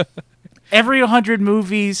 Every 100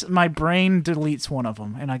 movies, my brain deletes one of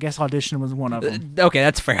them, and I guess Audition was one of them. Okay,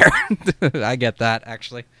 that's fair. I get that,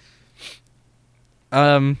 actually.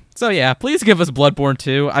 So yeah, please give us Bloodborne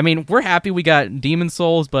 2. I mean, we're happy we got Demon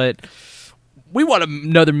Souls, but we want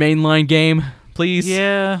another mainline game, please.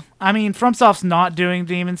 Yeah, I mean, FromSoft's not doing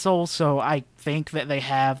Demon Souls, so I think that they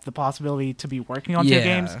have the possibility to be working on two Yeah.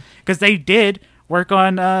 games, because they did work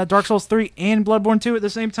on Dark Souls 3 and Bloodborne 2 at the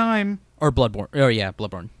same time. Or Bloodborne. Oh yeah,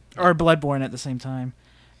 Bloodborne. Or Bloodborne at the same time.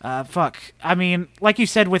 Fuck. I mean, like you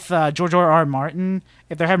said with George R.R. Martin,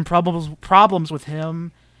 if they're having problems with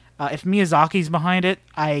him, if Miyazaki's behind it,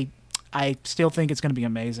 I still think it's going to be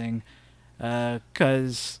amazing.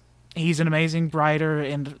 Because he's an amazing writer,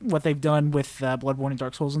 and what they've done with Bloodborne and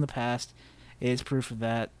Dark Souls in the past is proof of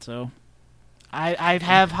that. So I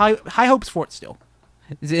have high hopes for it still.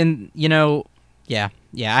 And yeah,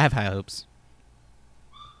 I have high hopes.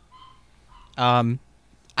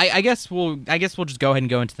 I guess we'll just go ahead and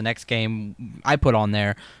go into the next game I put on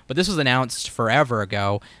there. But this was announced forever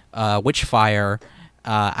ago. Witchfire.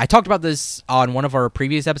 I talked about this on one of our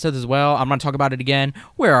previous episodes as well. I'm going to talk about it again.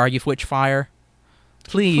 Where are you, Witchfire?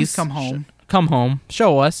 Please come home. Come home.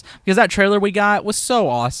 Show us. Because that trailer we got was so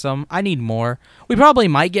awesome. I need more. We probably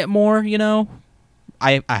might get more,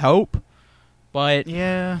 I hope. But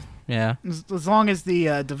Yeah. yeah. As long as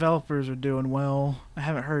the developers are doing well. I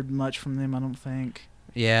haven't heard much from them, I don't think.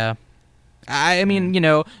 Yeah. I mean,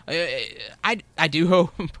 I do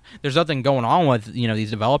hope there's nothing going on with, these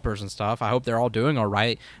developers and stuff. I hope they're all doing all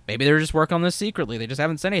right. Maybe they're just working on this secretly. They just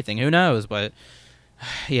haven't said anything. Who knows? But,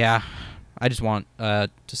 yeah, I just want to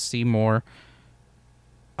see more.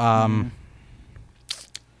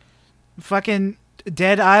 Fucking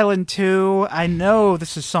Dead Island 2. I know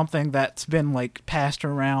this is something that's been, passed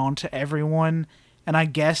around to everyone. And I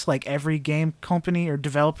guess, every game company or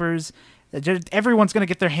developers, everyone's going to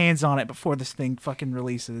get their hands on it before this thing fucking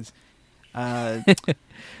releases. In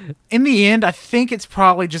the end, I think it's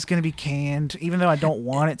probably just going to be canned, even though I don't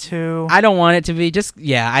want it to. I don't want it to be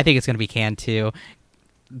I think it's going to be canned too.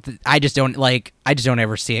 I just don't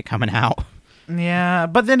ever see it coming out. Yeah,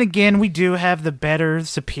 but then again, we do have the better,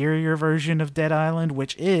 superior version of Dead Island,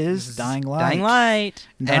 which is Dying Light. Dying Light.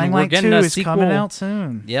 Dying And we're Light getting 2 a is sequel. coming out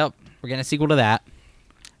soon. Yep. We're getting a sequel to that.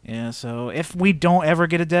 Yeah, so if we don't ever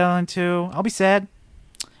get a Dead Island 2, I'll be sad.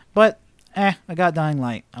 But, I got Dying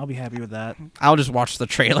Light. I'll be happy with that. I'll just watch the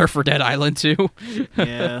trailer for Dead Island 2.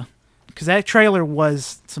 Yeah. Because that trailer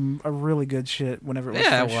was a really good shit whenever it was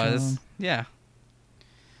Yeah, it first was. shown. Yeah.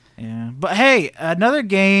 Yeah. But hey, another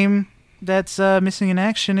game that's missing in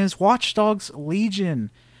action is Watch Dogs Legion.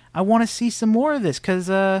 I want to see some more of this because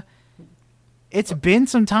it's been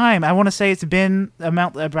some time. I want to say it's been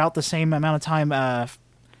about the same amount of time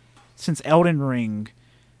since Elden Ring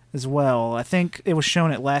as well. I think it was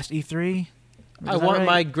shown at last E3. I want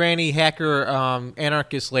my granny hacker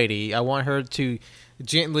anarchist lady. I want her to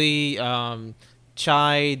gently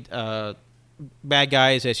chide bad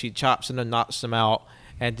guys as she chops them and knocks them out,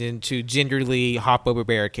 and then to gingerly hop over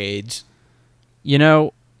barricades.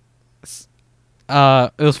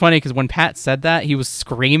 it was funny because when Pat said that, he was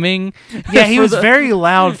screaming. Yeah, he was very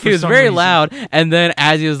loud. For He was some very reason. loud, and then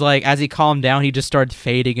as he calmed down, he just started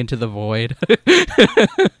fading into the void.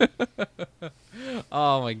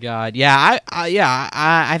 Oh my god! Yeah,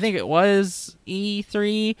 I think it was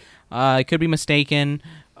E3. I could be mistaken.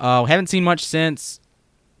 Haven't seen much since.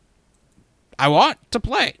 I want to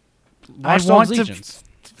play. Watch want Dogs to Legions.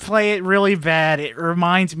 play it really bad. It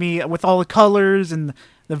reminds me with all the colors and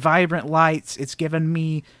the vibrant lights. It's given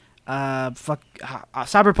me cyberpunk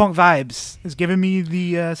vibes. It's giving me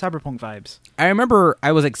the cyberpunk vibes. I remember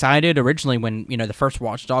I was excited originally when the first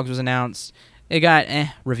Watch Dogs was announced. It got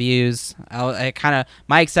reviews.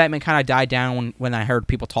 My excitement kind of died down when I heard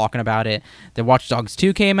people talking about it. The Watch Dogs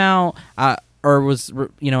 2 came out, or was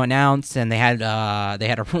announced, and they had a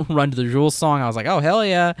Run to the Jewels song. I was like, oh hell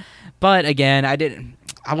yeah! But again,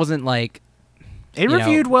 I wasn't like. It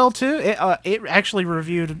reviewed well too. It actually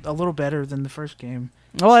reviewed a little better than the first game.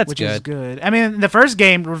 Well, that's which good. is good. I mean, the first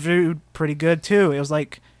game reviewed pretty good too. It was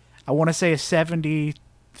like, I want to say a 70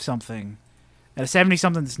 something. And a 70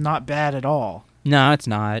 something is not bad at all. No, it's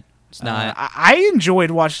not. It's not. I enjoyed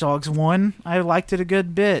Watch Dogs 1. I liked it a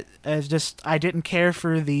good bit. It's just I didn't care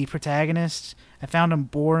for the protagonist. I found him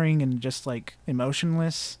boring and just like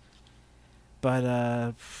emotionless. But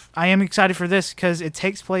I am excited for this because it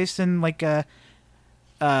takes place in like a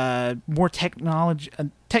more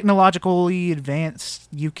technologically advanced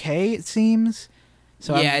UK, it seems.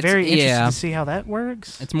 So Yeah, I'm very interested yeah. to see how that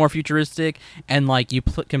works. It's more futuristic, and like you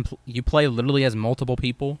play literally as multiple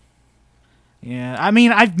people. Yeah, I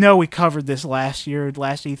mean, I know we covered this last year,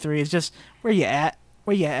 last E3. It's just, where you at?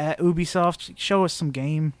 Where you at, Ubisoft? Show us some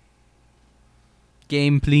game.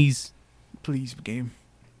 Game, please. Please, game.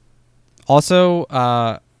 Also,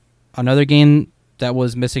 another game that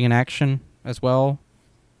was missing in action as well.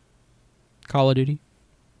 Call of Duty.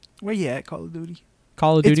 Where you at, Call of Duty?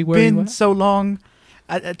 Call of Duty. It's Where you been at? so long.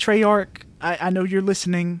 Treyarch, I know you're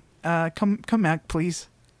listening. Come back, please.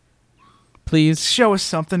 Please. Show us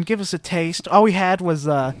something. Give us a taste. All we had was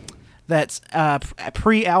that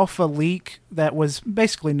pre-alpha leak that was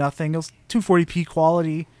basically nothing. It was 240p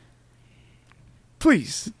quality.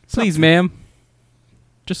 Please. Please, something. ma'am.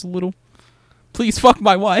 Just a little. Please fuck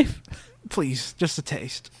my wife. Please, just a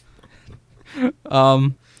taste.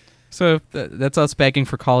 So that's us begging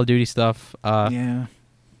for Call of Duty stuff. Yeah.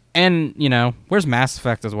 And, where's Mass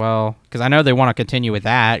Effect as well? Because I know they want to continue with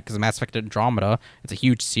that, because Mass Effect Andromeda, it's a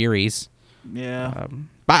huge series. Yeah.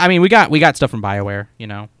 But, I mean, we got stuff from BioWare,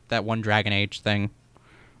 that one Dragon Age thing.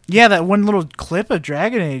 Yeah, that one little clip of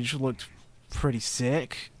Dragon Age looked pretty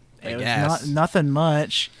sick. I It was guess. nothing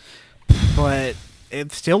much, but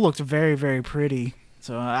it still looked very, very pretty.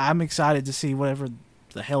 So I'm excited to see whatever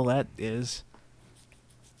the hell that is.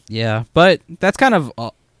 Yeah, but that's kind of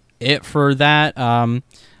it for that.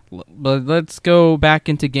 But let's go back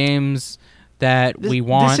into games that we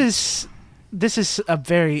want. This is a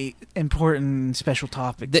very important special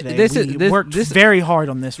topic today. This worked very hard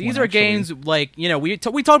on this one. These are actually. games like, we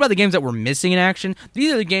talked about the games that we're missing in action.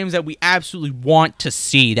 These are the games that we absolutely want to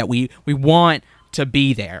see, that we want to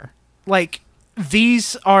be there. Like,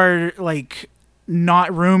 these are like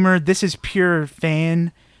not rumored. This is pure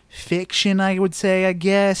fan fiction, I would say, I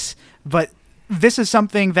guess. But this is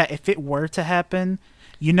something that if it were to happen,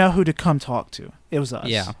 you know who to come talk to. It was us.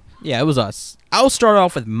 Yeah, it was us. I'll start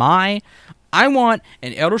off with I want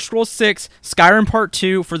an Elder Scrolls 6 Skyrim Part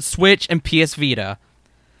 2 for the Switch and PS Vita.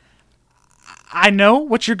 I know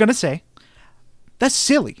what you're going to say. That's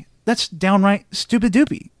silly. That's downright stupid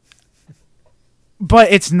doopy.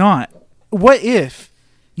 But it's not. What if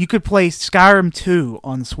you could play Skyrim 2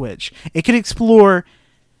 on Switch? It could explore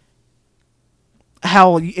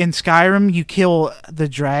how in Skyrim you kill the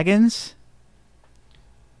dragons.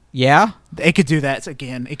 Yeah, It could do that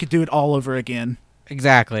again. It could do it all over again.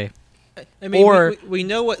 exactly. I mean, Or- we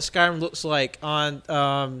know what Skyrim looks like on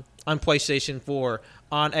PlayStation 4,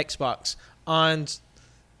 on Xbox, on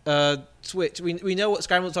Switch. We know what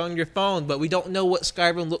Skyrim looks like on your phone, but we don't know what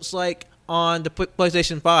Skyrim looks like on the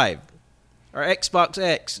PlayStation 5 or Xbox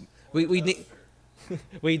X. We need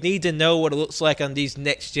we need to know what it looks like on these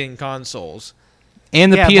next gen consoles.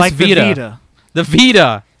 And the PS like Vita. the Vita. The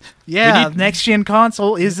Vita. Yeah, need- next gen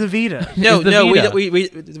console is the Vita. No, Is the no, Vita. we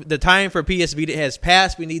the time for PS Vita has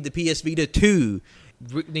passed. We need the PS Vita 2.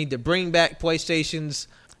 We need to bring back PlayStation's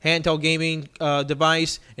handheld gaming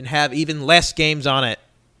device and have even less games on it.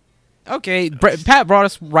 Okay, Pat brought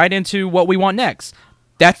us right into what we want next.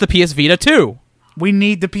 That's the PS Vita 2. We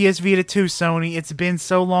need the PS Vita 2, Sony. It's been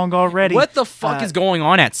so long already. What the fuck is going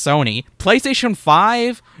on at Sony? PlayStation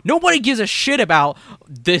 5? Nobody gives a shit about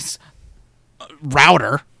this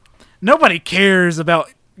router. Nobody cares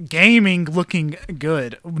about gaming looking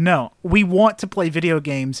good. No, we want to play video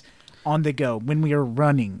games on the go when we are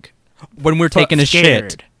running. When we're taking a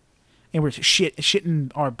scared, shit. and we're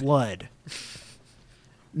shitting our blood.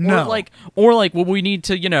 No, Or like when we need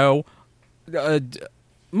to,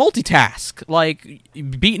 multitask, like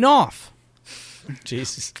beating off.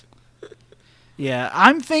 Jesus. Yeah,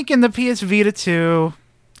 I'm thinking the PS Vita 2.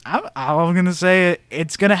 I'm gonna say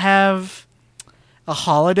it's gonna have a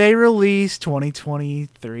holiday release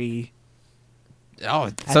 2023. Oh, I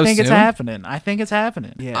think it's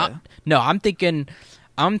happening. Yeah. No, I'm thinking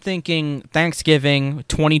Thanksgiving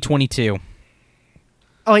 2022.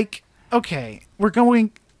 Like, okay,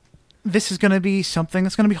 this is going to be something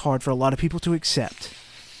that's going to be hard for a lot of people to accept.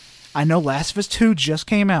 I know Last of Us 2 just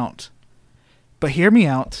came out, but hear me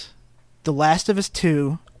out. The Last of Us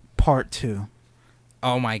 2 Part 2.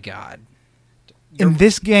 Oh my god. In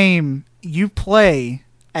this game, you play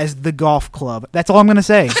as the golf club. That's all I'm going to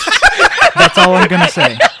say. That's all I'm going to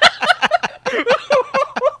say.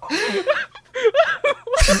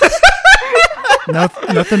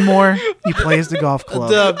 Nothing more. You play as the golf club.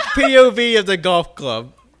 The POV of the golf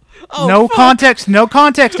club. Oh, no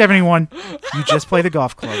context, everyone. You just play the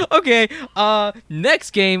golf club. Okay,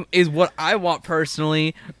 next game is what I want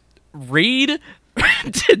personally. Reed.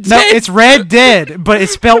 No, it's Red Dead, but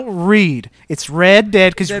it's spelled Reed. It's Red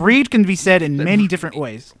Dead because Reed can be said in many different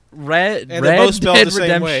ways. Red And they're both spelled Dead the same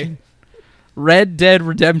Redemption. way. Red Dead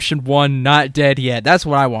Redemption 1, not dead yet. That's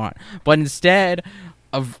what I want. But instead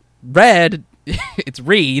of Red, it's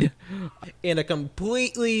Reed. In a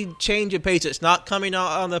completely change of pace, it's not coming out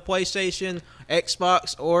on the PlayStation,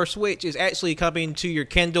 Xbox, or Switch. It's actually coming to your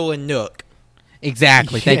Kindle and Nook.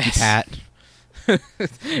 Exactly. Thank you, Yes. Pat.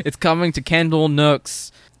 It's coming to Kindle,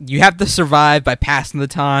 Nooks. You have to survive by passing the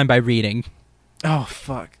time by reading. Oh,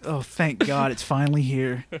 fuck. Oh, thank God it's finally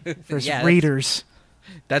here. For us Yeah, readers.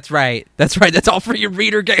 That's right. That's all for you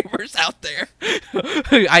reader gamers out there.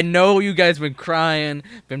 I know you guys been crying,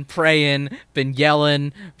 been praying, been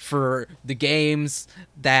yelling for the games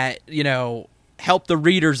that, help the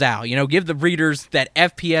readers out. Give the readers that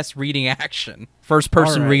FPS reading action. First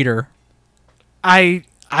person All right. reader. I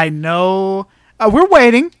know. We're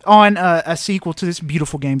waiting on a sequel to this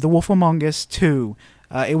beautiful game, The Wolf Among Us 2.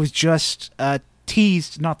 It was just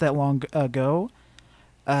teased not that long ago.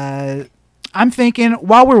 I'm thinking,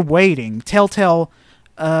 while we're waiting, Telltale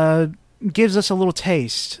gives us a little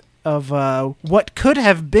taste of what could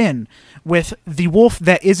have been with the wolf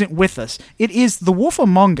that isn't with us. It is The Wolf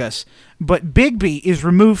Among Us, but Bigby is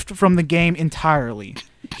removed from the game entirely.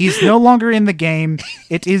 He's no longer in the game.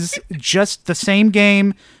 It is just the same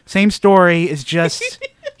game, same story. It's just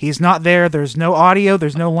he's not there. There's no audio.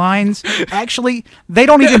 There's no lines. Actually, they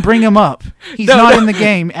don't even bring him up. He's not in the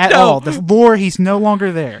game at all. The lore, he's no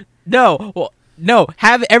longer there. No,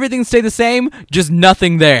 have everything stay the same, just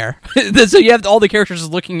nothing there. So you have all the characters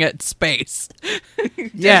just looking at space.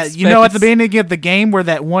 Yeah, Dead you know, at the space. beginning of the game where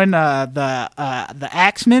that one, the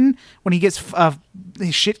Axeman, when he gets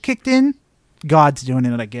his shit kicked in, God's doing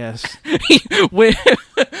it, I guess.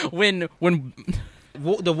 when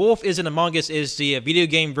The Wolf Isn't Among Us is the video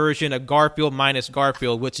game version of Garfield minus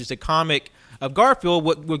Garfield, which is the comic of Garfield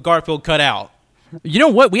with Garfield cut out. you know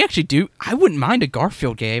what we actually do, I wouldn't mind a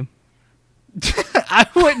Garfield game. I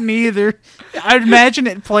wouldn't either. I'd imagine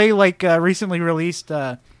it play like recently released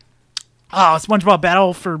SpongeBob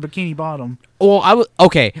Battle for Bikini Bottom. Well, a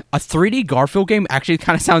 3D Garfield game actually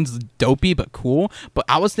kind of sounds dopey but cool. But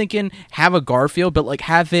I was thinking have a Garfield, but like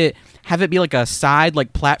have it be like a side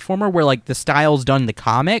like platformer where like the style's done in the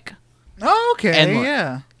comic. Oh, okay, And,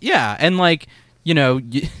 yeah. Yeah, and like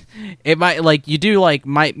it might like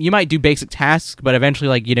you might do basic tasks, but eventually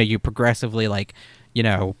like you progressively like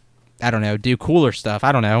I don't know, do cooler stuff.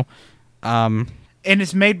 I don't know. And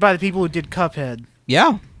it's made by the people who did Cuphead.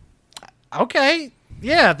 Yeah. Okay,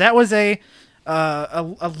 yeah, that was a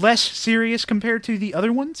less serious compared to the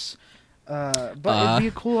other ones, but it'd be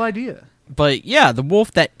a cool idea. But yeah, the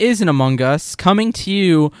wolf that isn't Among Us coming to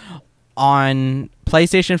you on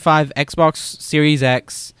PlayStation 5, Xbox Series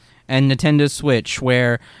X, and Nintendo Switch,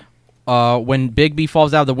 where when Bigby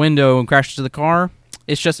falls out of the window and crashes to the car,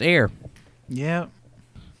 it's just air. Yeah.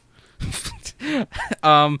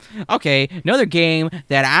 Okay, another game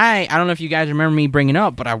that I don't know if you guys remember me bringing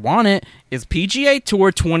up, but I want it, is PGA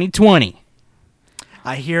Tour 2020.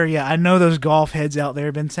 I hear ya. I know those golf heads out there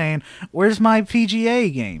have been saying, "Where's my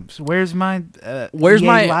PGA games? Where's my Where's EA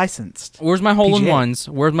my licensed? Where's my hole-in-ones?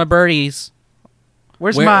 Where's my birdies?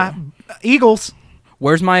 Where's where- my Eagles?"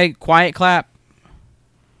 Where's my quiet clap?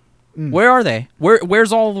 Where are they?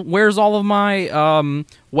 Where's all of my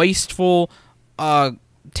wasteful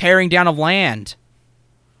tearing down of land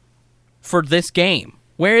for this game?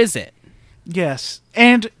 Where is it? Yes.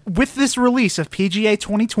 And with this release of PGA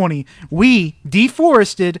 2020, we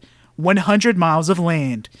deforested 100 miles of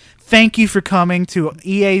land. Thank you for coming to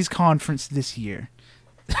EA's conference this year.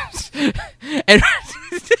 And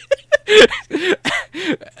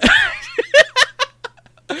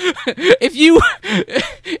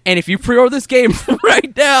if you pre-order this game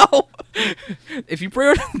right now, if you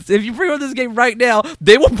pre-order this game right now,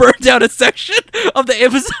 they will burn down a section of the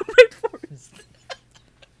Amazon rainforest.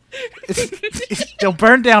 They'll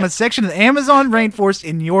burn down a section of the Amazon rainforest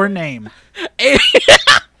in your name.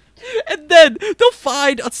 And then they'll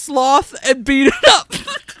find a sloth and beat it up.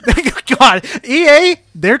 God, EA,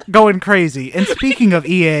 they're going crazy. And speaking of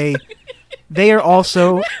EA, they are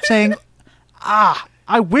also saying,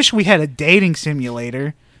 I wish we had a dating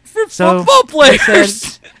simulator. For football players.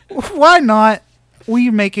 Said, why not?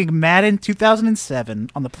 We're making Madden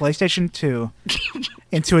 2007 on the PlayStation 2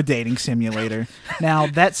 into a dating simulator. Now,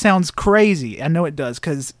 that sounds crazy. I know it does,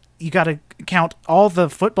 because you got to count all the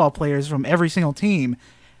football players from every single team.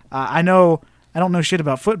 I don't know shit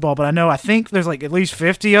about football, but I think there's like at least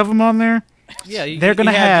 50 of them on there. Yeah, they're going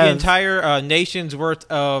to have the entire nation's worth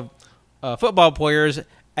of football players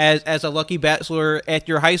as a lucky bachelor at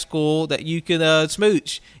your high school that you can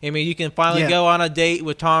smooch. I mean, you can finally go on a date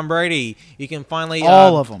with Tom Brady. You can finally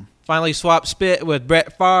all of them. Finally swap spit with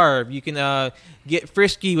Brett Favre. You can get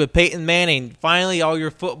frisky with Peyton Manning. Finally, all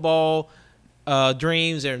your football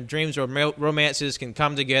dreams or romances can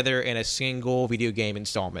come together in a single video game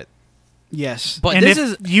installment. Yes, but and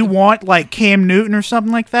if you want like Cam Newton or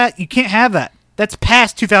something like that, you can't have that. That's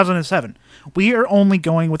past 2007. We are only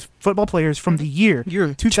going with football players from the year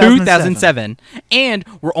 2007. And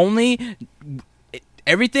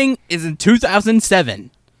everything is in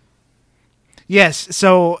 2007. Yes,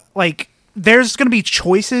 so like there's going to be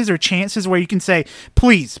choices or chances where you can say,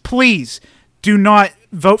 please do not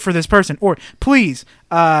vote for this person, or please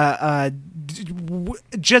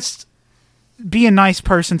just be a nice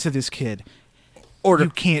person to this kid. Or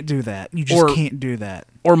you can't do that. You just can't do that.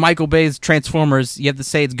 Or Michael Bay's Transformers, you have to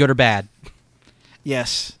say it's good or bad.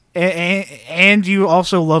 Yes. And you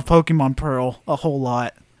also love Pokemon Pearl a whole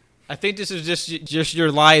lot. I think this is just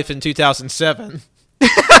your life in 2007.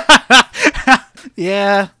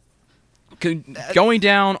 Yeah. Going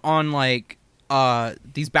down on like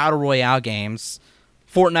these Battle Royale games,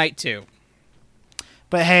 Fortnite 2.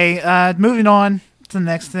 But hey, moving on to the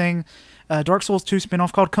next thing. Dark Souls 2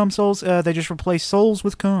 spinoff called Cum Souls. They just replaced souls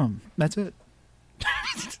with cum. That's it.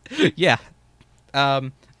 Yeah.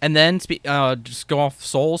 And then just go off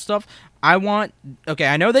soul stuff. I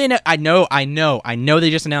know they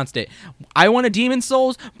just announced it. I want a Demon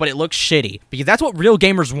Souls, but it looks shitty because that's what real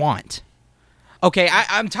gamers want. Okay,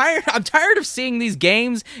 I'm tired of seeing these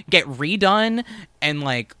games get redone and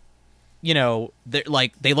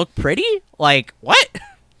they look pretty. Like what?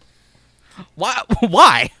 Why?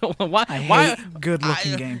 Why? I hate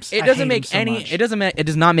good-looking games. It doesn't make any. It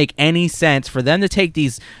does not make any sense for them to take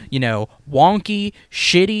these, wonky,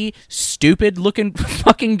 shitty, stupid-looking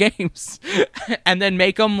fucking games, and then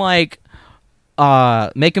make them look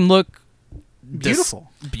beautiful.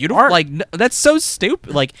 Beautiful. Like that's so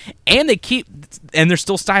stupid. Like, and they're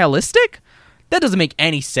still stylistic. That doesn't make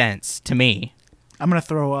any sense to me. I'm going to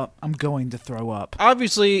throw up. I'm going to throw up.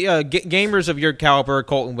 Obviously, gamers of your caliber,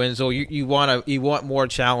 Colton Winslow, you want more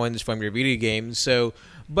challenge from your video games. So,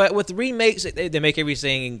 but with the remakes, they make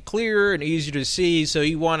everything clearer and easier to see. So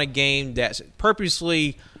you want a game that's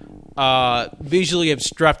purposely visually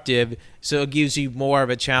obstructive, so it gives you more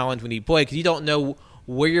of a challenge when you play, because you don't know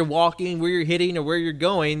where you're walking, where you're hitting, or where you're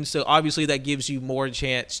going. So obviously that gives you more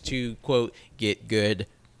chance to, quote, get good.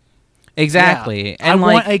 Exactly. Yeah. And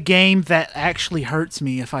I want a game that actually hurts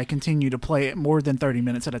me if I continue to play it more than 30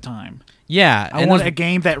 minutes at a time. Yeah. I want a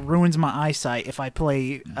game that ruins my eyesight if I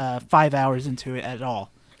play 5 hours into it at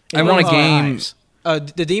all. I want a game.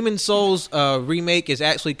 The Demon Souls remake is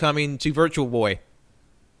actually coming to Virtual Boy.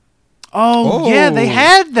 Oh, yeah, they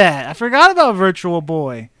had that. I forgot about Virtual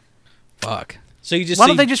Boy. Fuck. So you just Why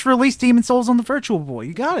don't they just release Demon Souls on the Virtual Boy?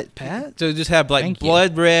 You got it, Pat. So just have like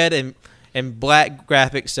blood red and black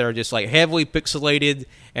graphics that are just like heavily pixelated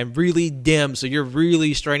and really dim, so you're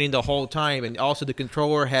really straining the whole time. And also the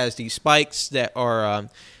controller has these spikes that are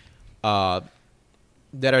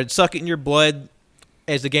sucking your blood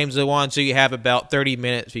as the games go on, so you have about 30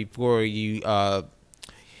 minutes before you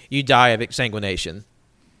die of exsanguination.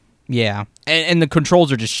 Yeah, and the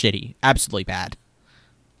controls are just shitty, absolutely bad.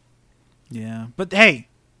 Yeah, but hey,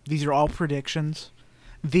 these are all predictions.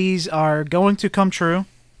 These are going to come true.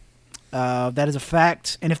 That is a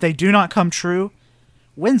fact. And if they do not come true,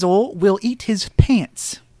 Wenzel will eat his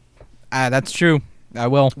pants. That's true. I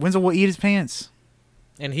will. Wenzel will eat his pants.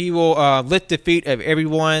 And he will lick the feet of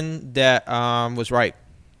everyone that was right.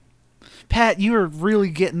 Pat, you are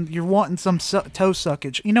really you're wanting some toe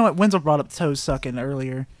suckage. You know what? Wenzel brought up toe sucking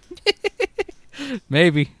earlier.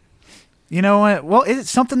 Maybe. You know what? Well,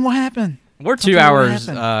 something will happen. We're 2 hours.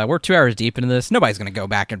 We're 2 hours deep into this. Nobody's gonna go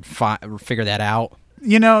back and figure that out.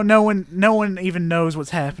 You know, no one even knows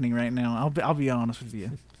what's happening right now. I'll be honest with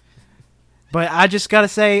you. But I just gotta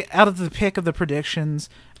say, out of the pick of the predictions,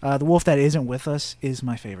 the wolf that isn't with us is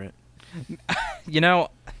my favorite. You know,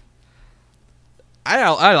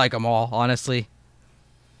 I like them all, honestly.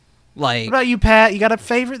 Like, what about you, Pat? You got a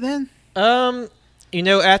favorite then? You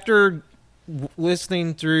know, after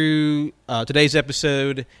listening through today's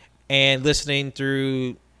episode and listening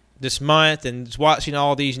through this month and just watching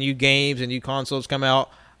all these new games and new consoles come out,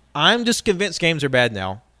 I'm just convinced games are bad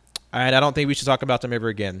now. And I don't think we should talk about them ever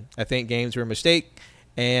again. I think games were a mistake,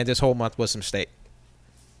 and this whole month was a mistake.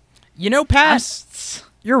 You know, Pat,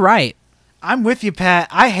 you're right. I'm with you, Pat.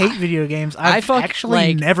 I hate video games. I've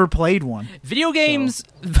actually never played one. Video games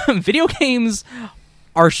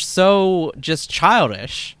are so just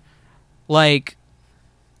childish. Like,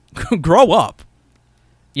 grow up.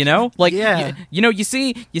 You know, like, yeah. You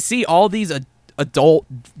see all these adult,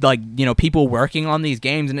 like, people working on these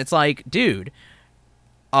games, and it's like, dude,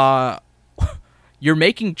 you're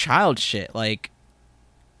making child shit. Like,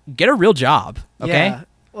 get a real job, okay? Yeah.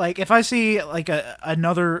 Like, if I see like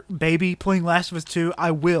another baby playing Last of Us 2,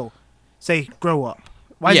 I will say, grow up.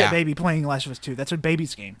 Why is that baby playing Last of Us 2? That's a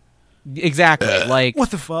baby's game. Exactly. Like,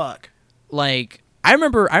 what the fuck? Like, I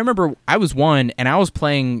remember I was one, and I was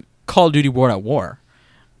playing Call of Duty World at War.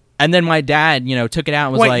 And then my dad, took it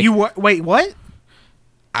out and was Wait, what?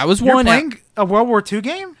 I was You're playing a World War II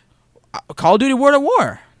game? Call of Duty World at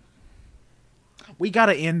War. We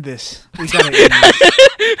gotta end this. We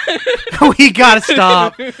gotta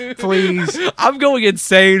stop, please. I'm going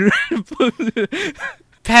insane.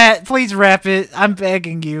 Pat, please wrap it. I'm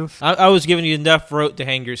begging you. I was giving you enough rope to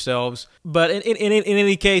hang yourselves. But in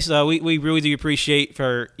any case, we really do appreciate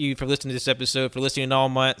for you for listening to this episode, for listening all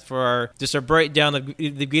month, for our breakdown of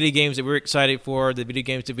the video games that we're excited for, the video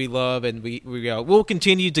games that we love, and we'll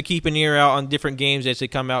continue to keep an ear out on different games as they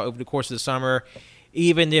come out over the course of the summer,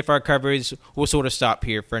 even if our coverage will sort of stop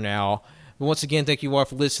here for now. But once again, thank you all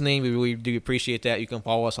for listening. We really do appreciate that. You can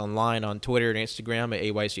follow us online on Twitter and Instagram at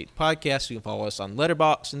AYC Podcast. You can follow us on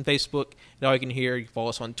Letterboxd and Facebook at All You Can Hear. You can follow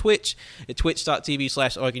us on Twitch at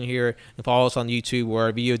twitch.tv/All You Can Hear. And follow us on YouTube where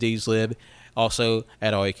our VODs live, also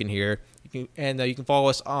at All You Can Hear. You can follow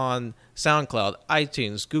us on SoundCloud,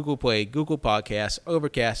 iTunes, Google Play, Google Podcasts,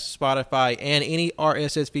 Overcast, Spotify, and any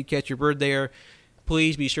RSS feed catcher bird there.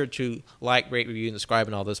 Please be sure to like, rate, review, and subscribe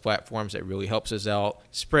on all those platforms. It really helps us out.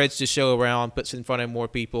 Spreads the show around, puts it in front of more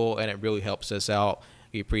people, and it really helps us out.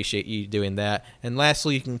 We appreciate you doing that. And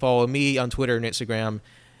lastly, you can follow me on Twitter and Instagram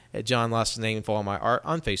at John Lost His Name, and follow my art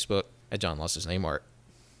on Facebook at John Lost His Name Art.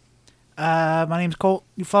 My name's Colt.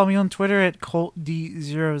 You follow me on Twitter at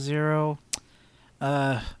ColtD00.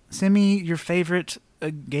 Send me your favorite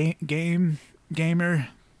gamer.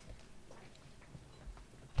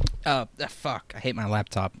 Fuck. I hate my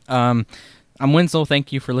laptop. I'm Wenzel.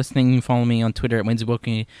 Thank you for listening. You can follow me on Twitter at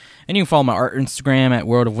WenzyBookie, and you can follow my art Instagram at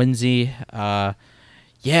World of Wenzy.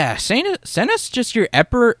 Send us just your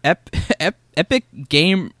epic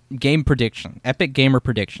game prediction. Epic gamer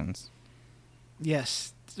predictions.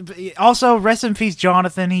 Yes. Also, rest in peace,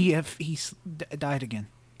 Jonathan. He died again.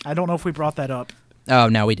 I don't know if we brought that up. Oh,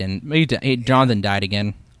 no, we didn't. Jonathan died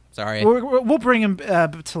again. Sorry. We'll bring him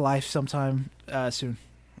to life sometime soon.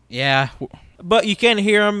 Yeah. But you can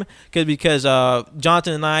hear him because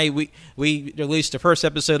Jonathan and I, we released the first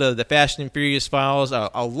episode of the Fast and Furious Files,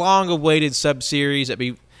 a long-awaited sub-series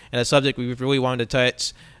and a subject we really wanted to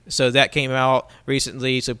touch. So that came out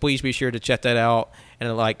recently, so please be sure to check that out.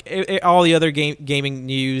 And all the other gaming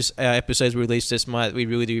news episodes we released this month, we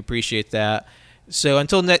really do appreciate that. So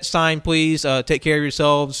until next time, please take care of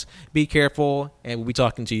yourselves, be careful, and we'll be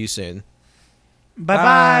talking to you soon.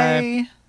 Bye-bye.